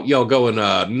 Well, y'all going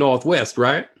northwest,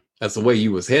 right? That's the way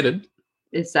you was headed.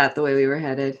 Is that the way we were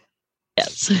headed?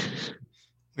 Yes.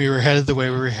 We were headed the way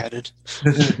we were headed.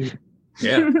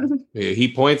 Yeah.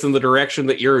 He points in the direction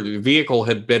that your vehicle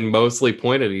had been mostly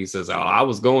pointed. He says, oh, I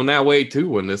was going that way too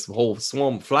when this whole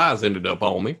swarm of flies ended up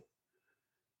on me.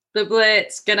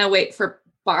 Liblet's gonna wait for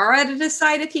Bara to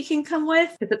decide if he can come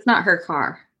with, because it's not her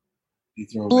car.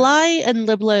 Bly and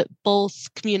Liblet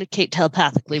both communicate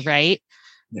telepathically, right?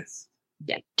 Yes.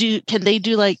 Yeah.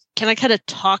 Can I kind of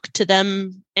talk to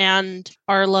them and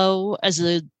Arlo as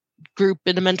a group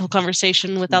in a mental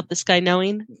conversation without this guy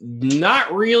knowing?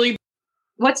 Not really.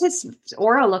 What's his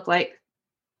aura look like?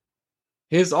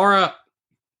 His aura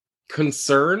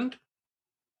concerned?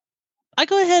 I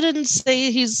go ahead and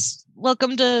say he's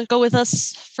welcome to go with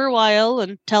us for a while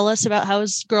and tell us about how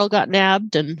his girl got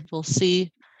nabbed, and we'll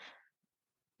see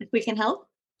if we can help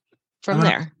from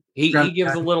there. He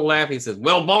gives a little laugh. He says,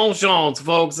 well, bon chance,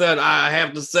 folks. That I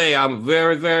have to say, I'm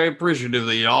very, very appreciative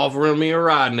that you're offering me a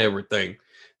ride and everything.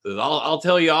 Says, I'll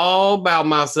tell you all about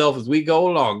myself as we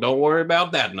go along. Don't worry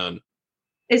about that none.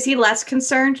 Is he less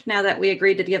concerned now that we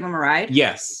agreed to give him a ride?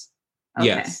 Yes. Okay.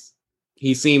 Yes.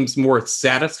 He seems more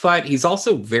satisfied. He's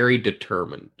also very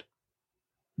determined.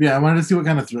 Yeah, I wanted to see what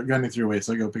kind of gun he threw away,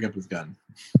 so I go pick up his gun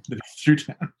that he threw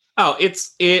down. Oh, it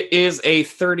is a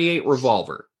 .38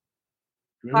 revolver.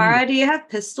 Mara, do you have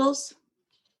pistols?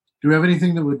 Do we have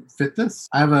anything that would fit this?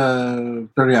 I have a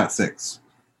 30-06.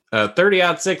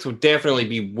 30-06 would definitely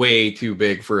be way too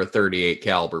big for a 38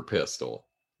 caliber pistol.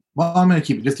 Well, I'm going to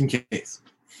keep it just in case.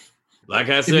 Like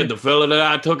I said, the fella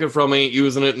that I took it from ain't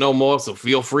using it no more, so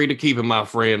feel free to keep it, my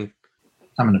friend.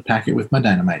 I'm going to pack it with my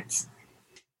dynamites.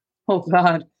 Oh,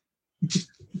 God.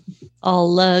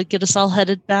 I'll get us all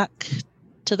headed back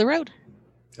to the road.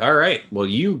 All right. Well,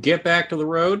 you get back to the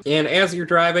road, and as you're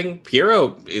driving,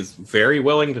 Piero is very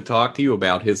willing to talk to you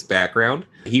about his background.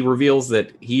 He reveals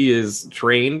that he is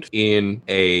trained in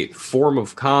a form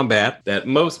of combat that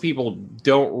most people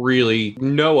don't really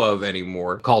know of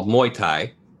anymore, called Muay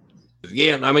Thai.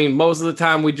 Yeah, I mean, most of the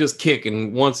time we just kick,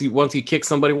 and once you kick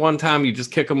somebody one time, you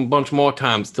just kick them a bunch more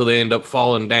times till they end up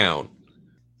falling down.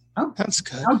 Oh, That's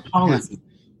good. how tall is he?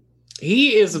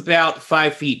 He is about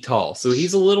 5 feet tall, so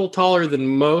he's a little taller than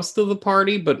most of the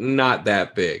party, but not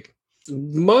that big.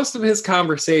 Most of his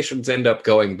conversations end up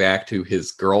going back to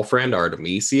his girlfriend,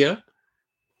 Artemisia.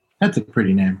 That's a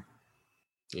pretty name.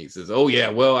 He says, oh yeah,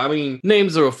 well, I mean,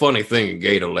 names are a funny thing in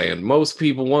Gatorland. Most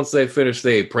people, once they finish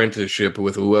their apprenticeship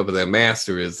with whoever their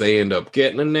master is, they end up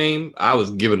getting a name. I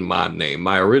was given my name.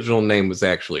 My original name was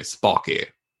actually Spocky.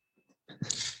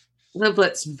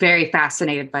 Liblet's very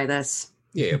fascinated by this.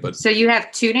 Yeah, but So you have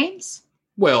two names?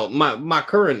 well, my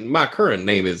current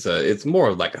name is it's more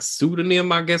of like a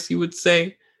pseudonym, I guess you would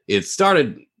say. It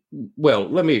started, well,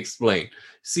 let me explain.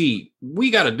 See, we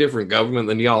got a different government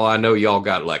than y'all. I know y'all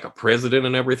got like a president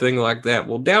and everything like that.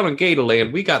 Well, down in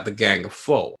Gatorland, we got the Gang of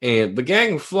Foe. And the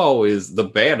Gang of Foe is the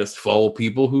baddest foe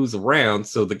people who's around.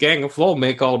 So the Gang of Foe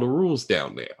make all the rules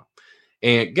down there.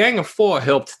 And Gang of Four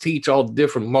helped teach all the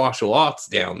different martial arts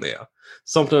down there.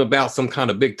 Something about some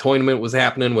kind of big tournament was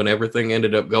happening when everything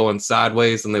ended up going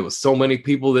sideways, and there was so many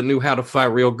people that knew how to fight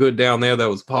real good down there. That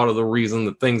was part of the reason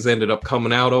that things ended up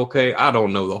coming out okay. I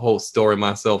don't know the whole story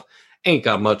myself. Ain't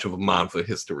got much of a mind for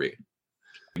history.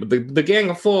 But the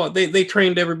Gang of Four, they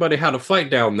trained everybody how to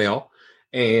fight down there.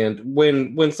 And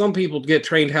when some people get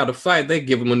trained how to fight, they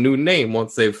give them a new name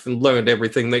once they've learned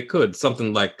everything they could.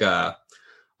 Something like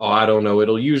I don't know.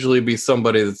 It'll usually be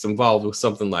somebody that's involved with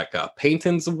something like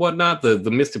paintings and whatnot. The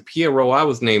Mr. Piero I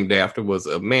was named after was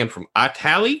a man from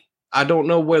Italy. I don't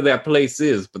know where that place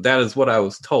is, but that is what I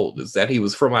was told, is that he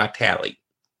was from Italy.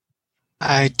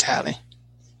 Italy.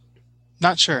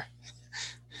 Not sure.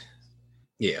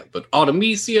 Yeah, but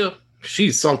Artemisia,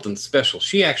 she's something special.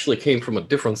 She actually came from a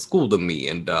different school than me,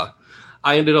 and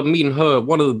I ended up meeting her at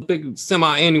one of the big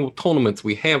semi-annual tournaments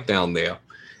we have down there.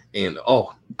 And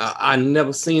I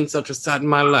never seen such a sight in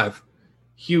my life.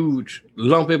 Huge,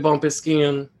 lumpy, bumpy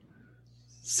skin,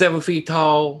 7 feet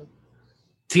tall,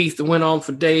 teeth that went on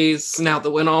for days, snout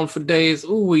that went on for days.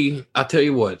 Ooh, I tell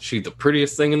you what, she's the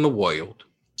prettiest thing in the world.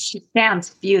 She sounds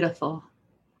beautiful.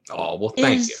 Oh, well,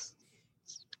 thank you.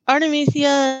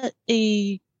 Artemisia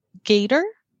a gator?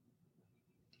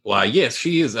 Why, yes,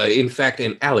 she is, in fact,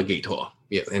 an alligator.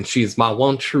 Yes, and she's my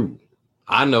one true.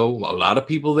 I know a lot of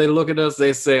people, they look at us,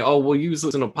 they say, oh, well, you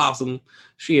an opossum,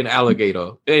 she an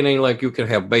alligator. It ain't like you can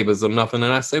have babies or nothing.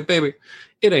 And I say, baby,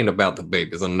 it ain't about the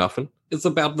babies or nothing. It's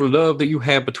about the love that you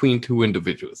have between two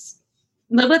individuals.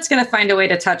 Liblet's going to find a way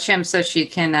to touch him so she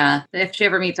can, if she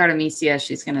ever meets Artemisia,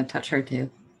 she's going to touch her too.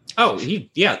 Oh,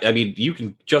 I mean, you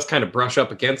can just kind of brush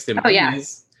up against him. Oh, yeah.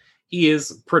 He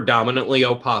is predominantly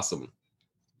opossum.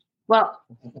 Well,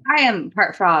 I am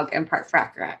part frog and part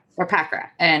pack rat,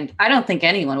 and I don't think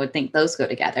anyone would think those go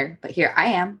together, but here I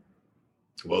am.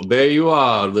 Well, there you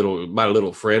are, my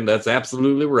little friend. That's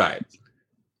absolutely right.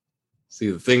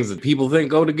 See, the things that people think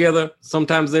go together,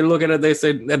 sometimes they look at it, they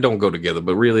say, that don't go together,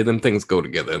 but really, them things go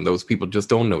together, and those people just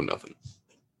don't know nothing.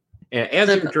 And as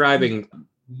you're driving,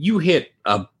 you hit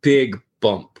a big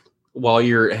bump while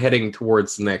you're heading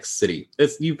towards the next city.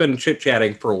 You've been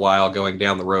chit-chatting for a while going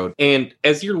down the road. And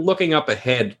as you're looking up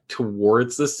ahead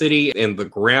towards the city and the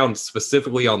ground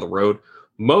specifically on the road,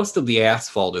 most of the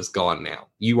asphalt is gone now.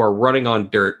 You are running on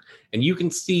dirt, and you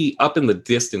can see up in the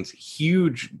distance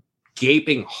huge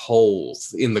gaping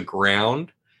holes in the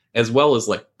ground, as well as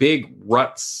like big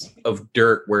ruts of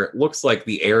dirt where it looks like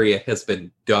the area has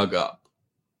been dug up.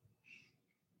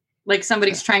 Like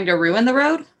somebody's trying to ruin the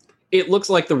road? It looks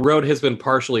like the road has been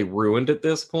partially ruined at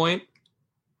this point.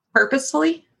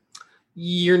 Purposefully?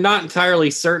 You're not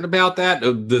entirely certain about that.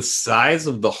 The size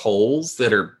of the holes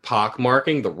that are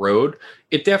pockmarking the road,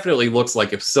 it definitely looks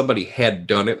like if somebody had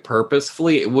done it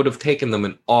purposefully, it would have taken them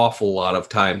an awful lot of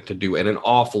time to do and an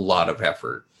awful lot of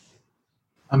effort.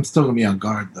 I'm still going to be on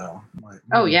guard, though.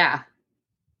 Oh, yeah.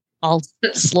 I'll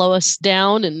slow us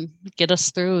down and get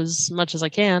us through as much as I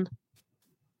can.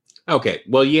 Okay,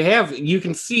 well, you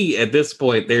can see at this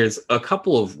point there's a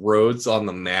couple of roads on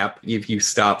the map. If you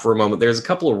stop for a moment, there's a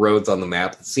couple of roads on the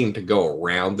map that seem to go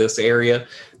around this area.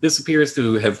 This appears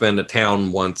to have been a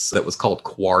town once that was called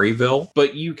Quarryville,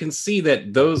 but you can see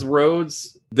that those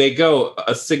roads, they go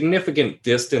a significant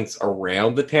distance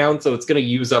around the town, so it's going to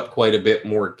use up quite a bit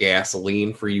more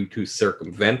gasoline for you to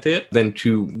circumvent it than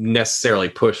to necessarily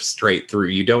push straight through.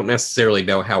 You don't necessarily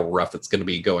know how rough it's going to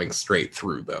be going straight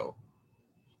through, though.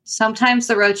 Sometimes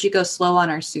the roads you go slow on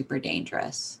are super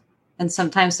dangerous. And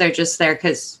sometimes they're just there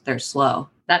because they're slow.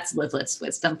 That's Livlet's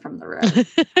wisdom from the road.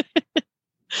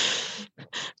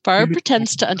 Barb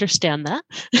pretends to understand that.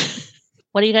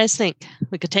 What do you guys think?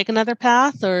 We could take another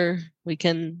path, or we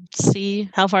can see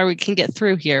how far we can get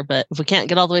through here. But if we can't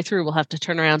get all the way through, we'll have to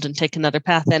turn around and take another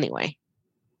path anyway.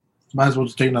 Might as well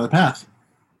just take another path.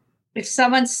 If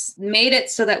someone's made it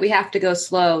so that we have to go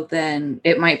slow, then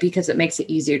it might be because it makes it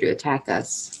easier to attack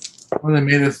us. Well, they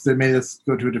made us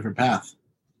go to a different path.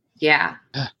 Yeah.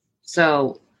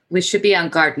 So we should be on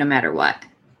guard no matter what.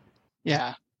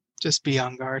 Yeah, just be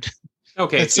on guard.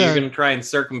 Okay, so you're going to try and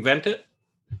circumvent it?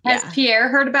 Has Pierre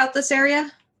heard about this area?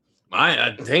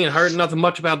 I ain't heard nothing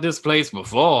much about this place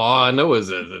before. All I know is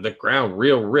that the ground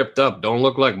real ripped up. Don't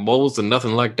look like moles and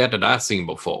nothing like that I seen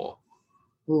before.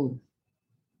 Ooh.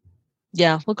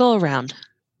 Yeah, we'll go around.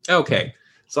 Okay,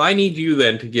 so I need you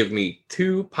then to give me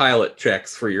 2 pilot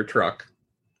checks for your truck.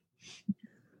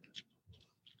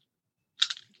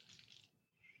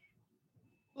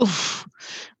 Oof.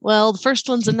 Well, the first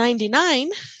one's a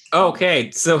 99.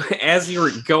 Okay, so as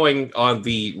you're going on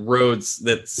the roads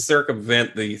that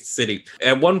circumvent the city,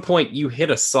 at one point you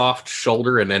hit a soft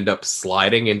shoulder and end up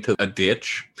sliding into a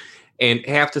ditch and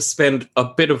have to spend a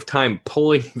bit of time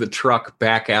pulling the truck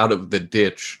back out of the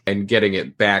ditch and getting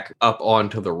it back up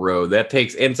onto the road. That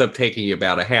ends up taking you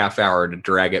about a half hour to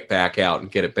drag it back out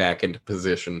and get it back into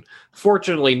position.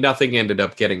 Fortunately, nothing ended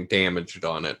up getting damaged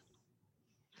on it.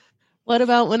 What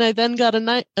about when I then got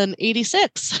an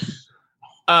 86?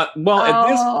 At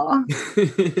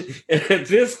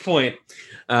this point,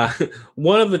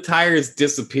 one of the tires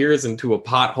disappears into a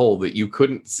pothole that you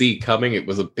couldn't see coming. It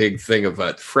was a big thing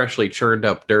of freshly churned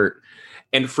up dirt.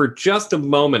 And for just a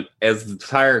moment, as the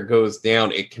tire goes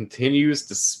down, it continues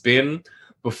to spin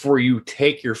before you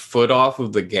take your foot off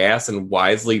of the gas and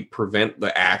wisely prevent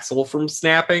the axle from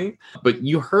snapping. But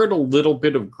you heard a little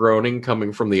bit of groaning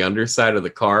coming from the underside of the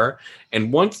car.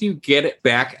 And once you get it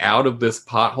back out of this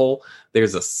pothole,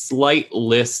 there's a slight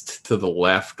list to the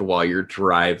left while you're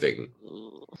driving.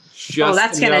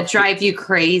 That's going to drive you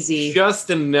crazy.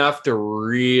 Just enough to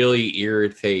really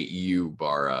irritate you,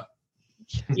 Bara.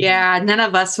 Yeah, none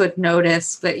of us would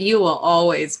notice, but you will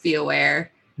always be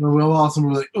aware. We'll also be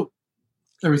like, oh,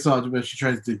 every saw it, but she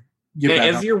tries to get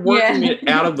back as you're working it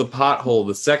out of the pothole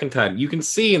the second time, you can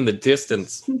see in the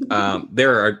distance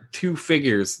there are 2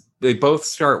 figures. They both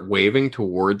start waving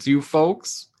towards you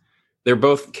folks. They're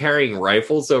both carrying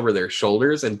rifles over their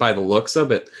shoulders, and by the looks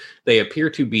of it, they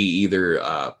appear to be either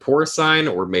porcine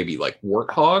or maybe like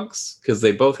warthogs, because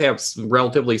they both have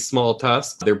relatively small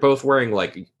tusks. They're both wearing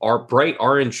like bright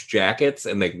orange jackets,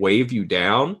 and they wave you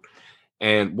down.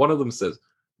 And one of them says,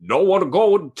 "Don't want to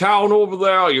go to town over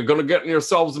there. You're going to get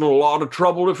yourselves in a lot of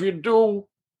trouble if you do."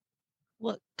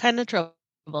 What kind of trouble?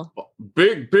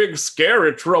 Big,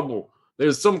 scary trouble.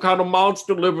 There's some kind of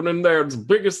monster living in there. It's the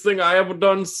biggest thing I ever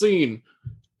done seen.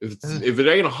 If it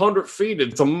ain't 100 feet,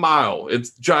 it's a mile.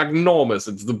 It's ginormous.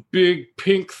 It's the big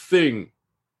pink thing.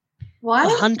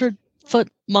 What? 100-foot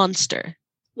monster.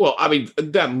 Well, I mean,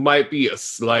 that might be a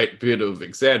slight bit of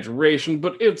exaggeration,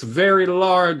 but it's very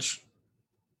large.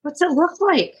 What's it look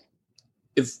like?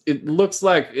 It looks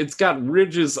like it's got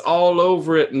ridges all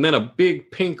over it and then a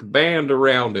big pink band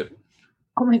around it.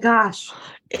 Oh my gosh.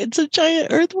 It's a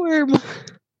giant earthworm.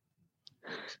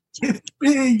 It's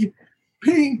big,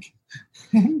 pink,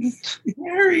 and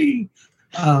scary.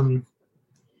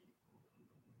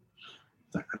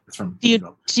 Do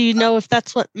you know if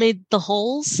that's what made the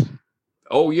holes?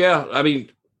 Oh, yeah. I mean,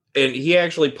 and he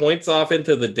actually points off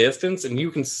into the distance, and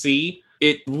you can see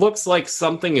it looks like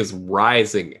something is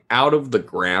rising out of the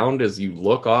ground as you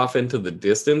look off into the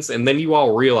distance, and then you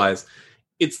all realize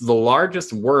it's the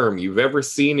largest worm you've ever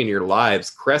seen in your lives,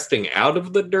 cresting out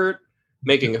of the dirt,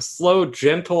 making a slow,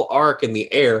 gentle arc in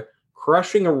the air,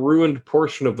 crushing a ruined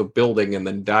portion of the building, and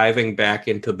then diving back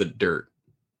into the dirt.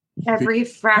 Every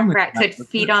frat rat could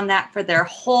feed on that for their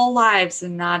whole lives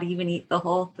and not even eat the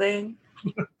whole thing.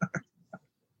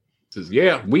 Says,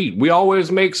 yeah, we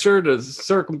always make sure to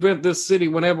circumvent this city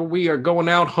whenever we are going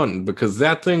out hunting, because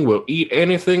that thing will eat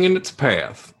anything in its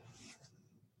path.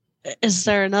 Is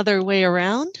there another way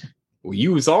around? Well,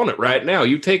 you was on it right now.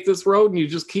 You take this road and you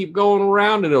just keep going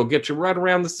around, and it'll get you right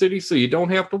around the city, so you don't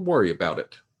have to worry about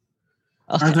it.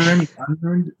 Okay. Are there any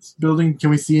unruined buildings? Can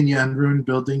we see any unruined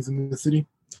buildings in the city?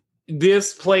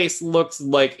 This place looks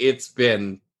like it's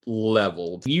been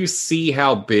leveled. You see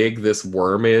how big this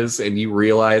worm is, and you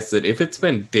realize that if it's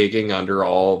been digging under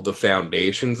all the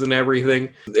foundations and everything,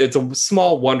 it's a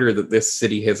small wonder that this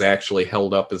city has actually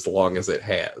held up as long as it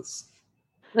has.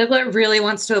 Liblet really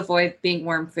wants to avoid being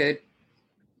worm food.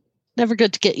 Never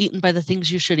good to get eaten by the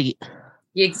things you should eat.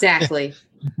 Exactly.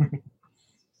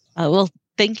 Well,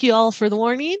 thank you all for the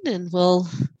warning, and we'll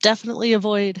definitely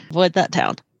avoid that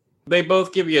town. They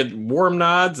both give you warm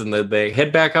nods, and then they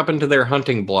head back up into their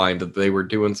hunting blind that they were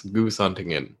doing some goose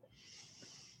hunting in.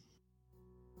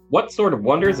 What sort of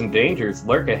wonders and dangers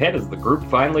lurk ahead as the group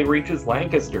finally reaches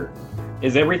Lancaster?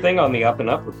 Is everything on the up and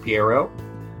up with Pierrot?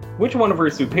 Which one of her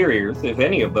superiors, if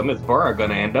any of them, is Vara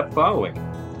going to end up following?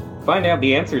 Find out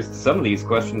the answers to some of these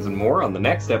questions and more on the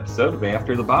next episode of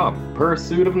After the Bomb,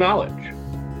 Pursuit of Knowledge.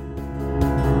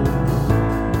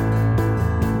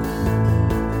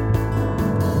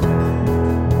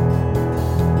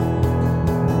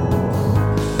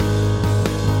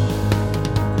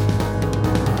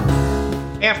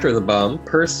 After the Bomb,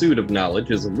 Pursuit of Knowledge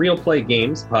is a Real Play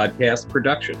Games podcast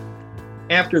production.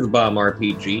 After the Bomb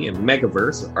RPG and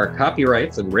Megaverse are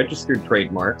copyrights and registered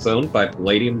trademarks owned by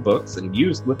Palladium Books and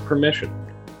used with permission.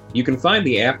 You can find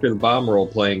the After the Bomb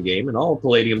role-playing game and all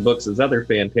Palladium Books' other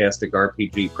fantastic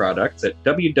RPG products at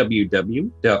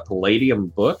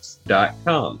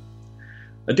www.palladiumbooks.com.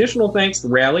 Additional thanks to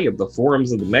Rally of the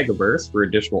Forums of the Megaverse for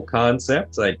additional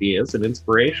concepts, ideas, and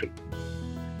inspiration.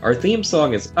 Our theme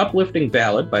song is Uplifting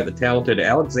Ballad by the talented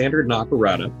Alexander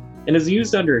Nakarada and is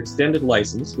used under extended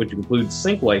license, which includes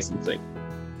sync licensing.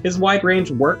 His wide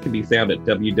range of work can be found at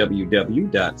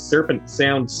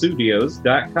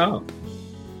www.serpentsoundstudios.com.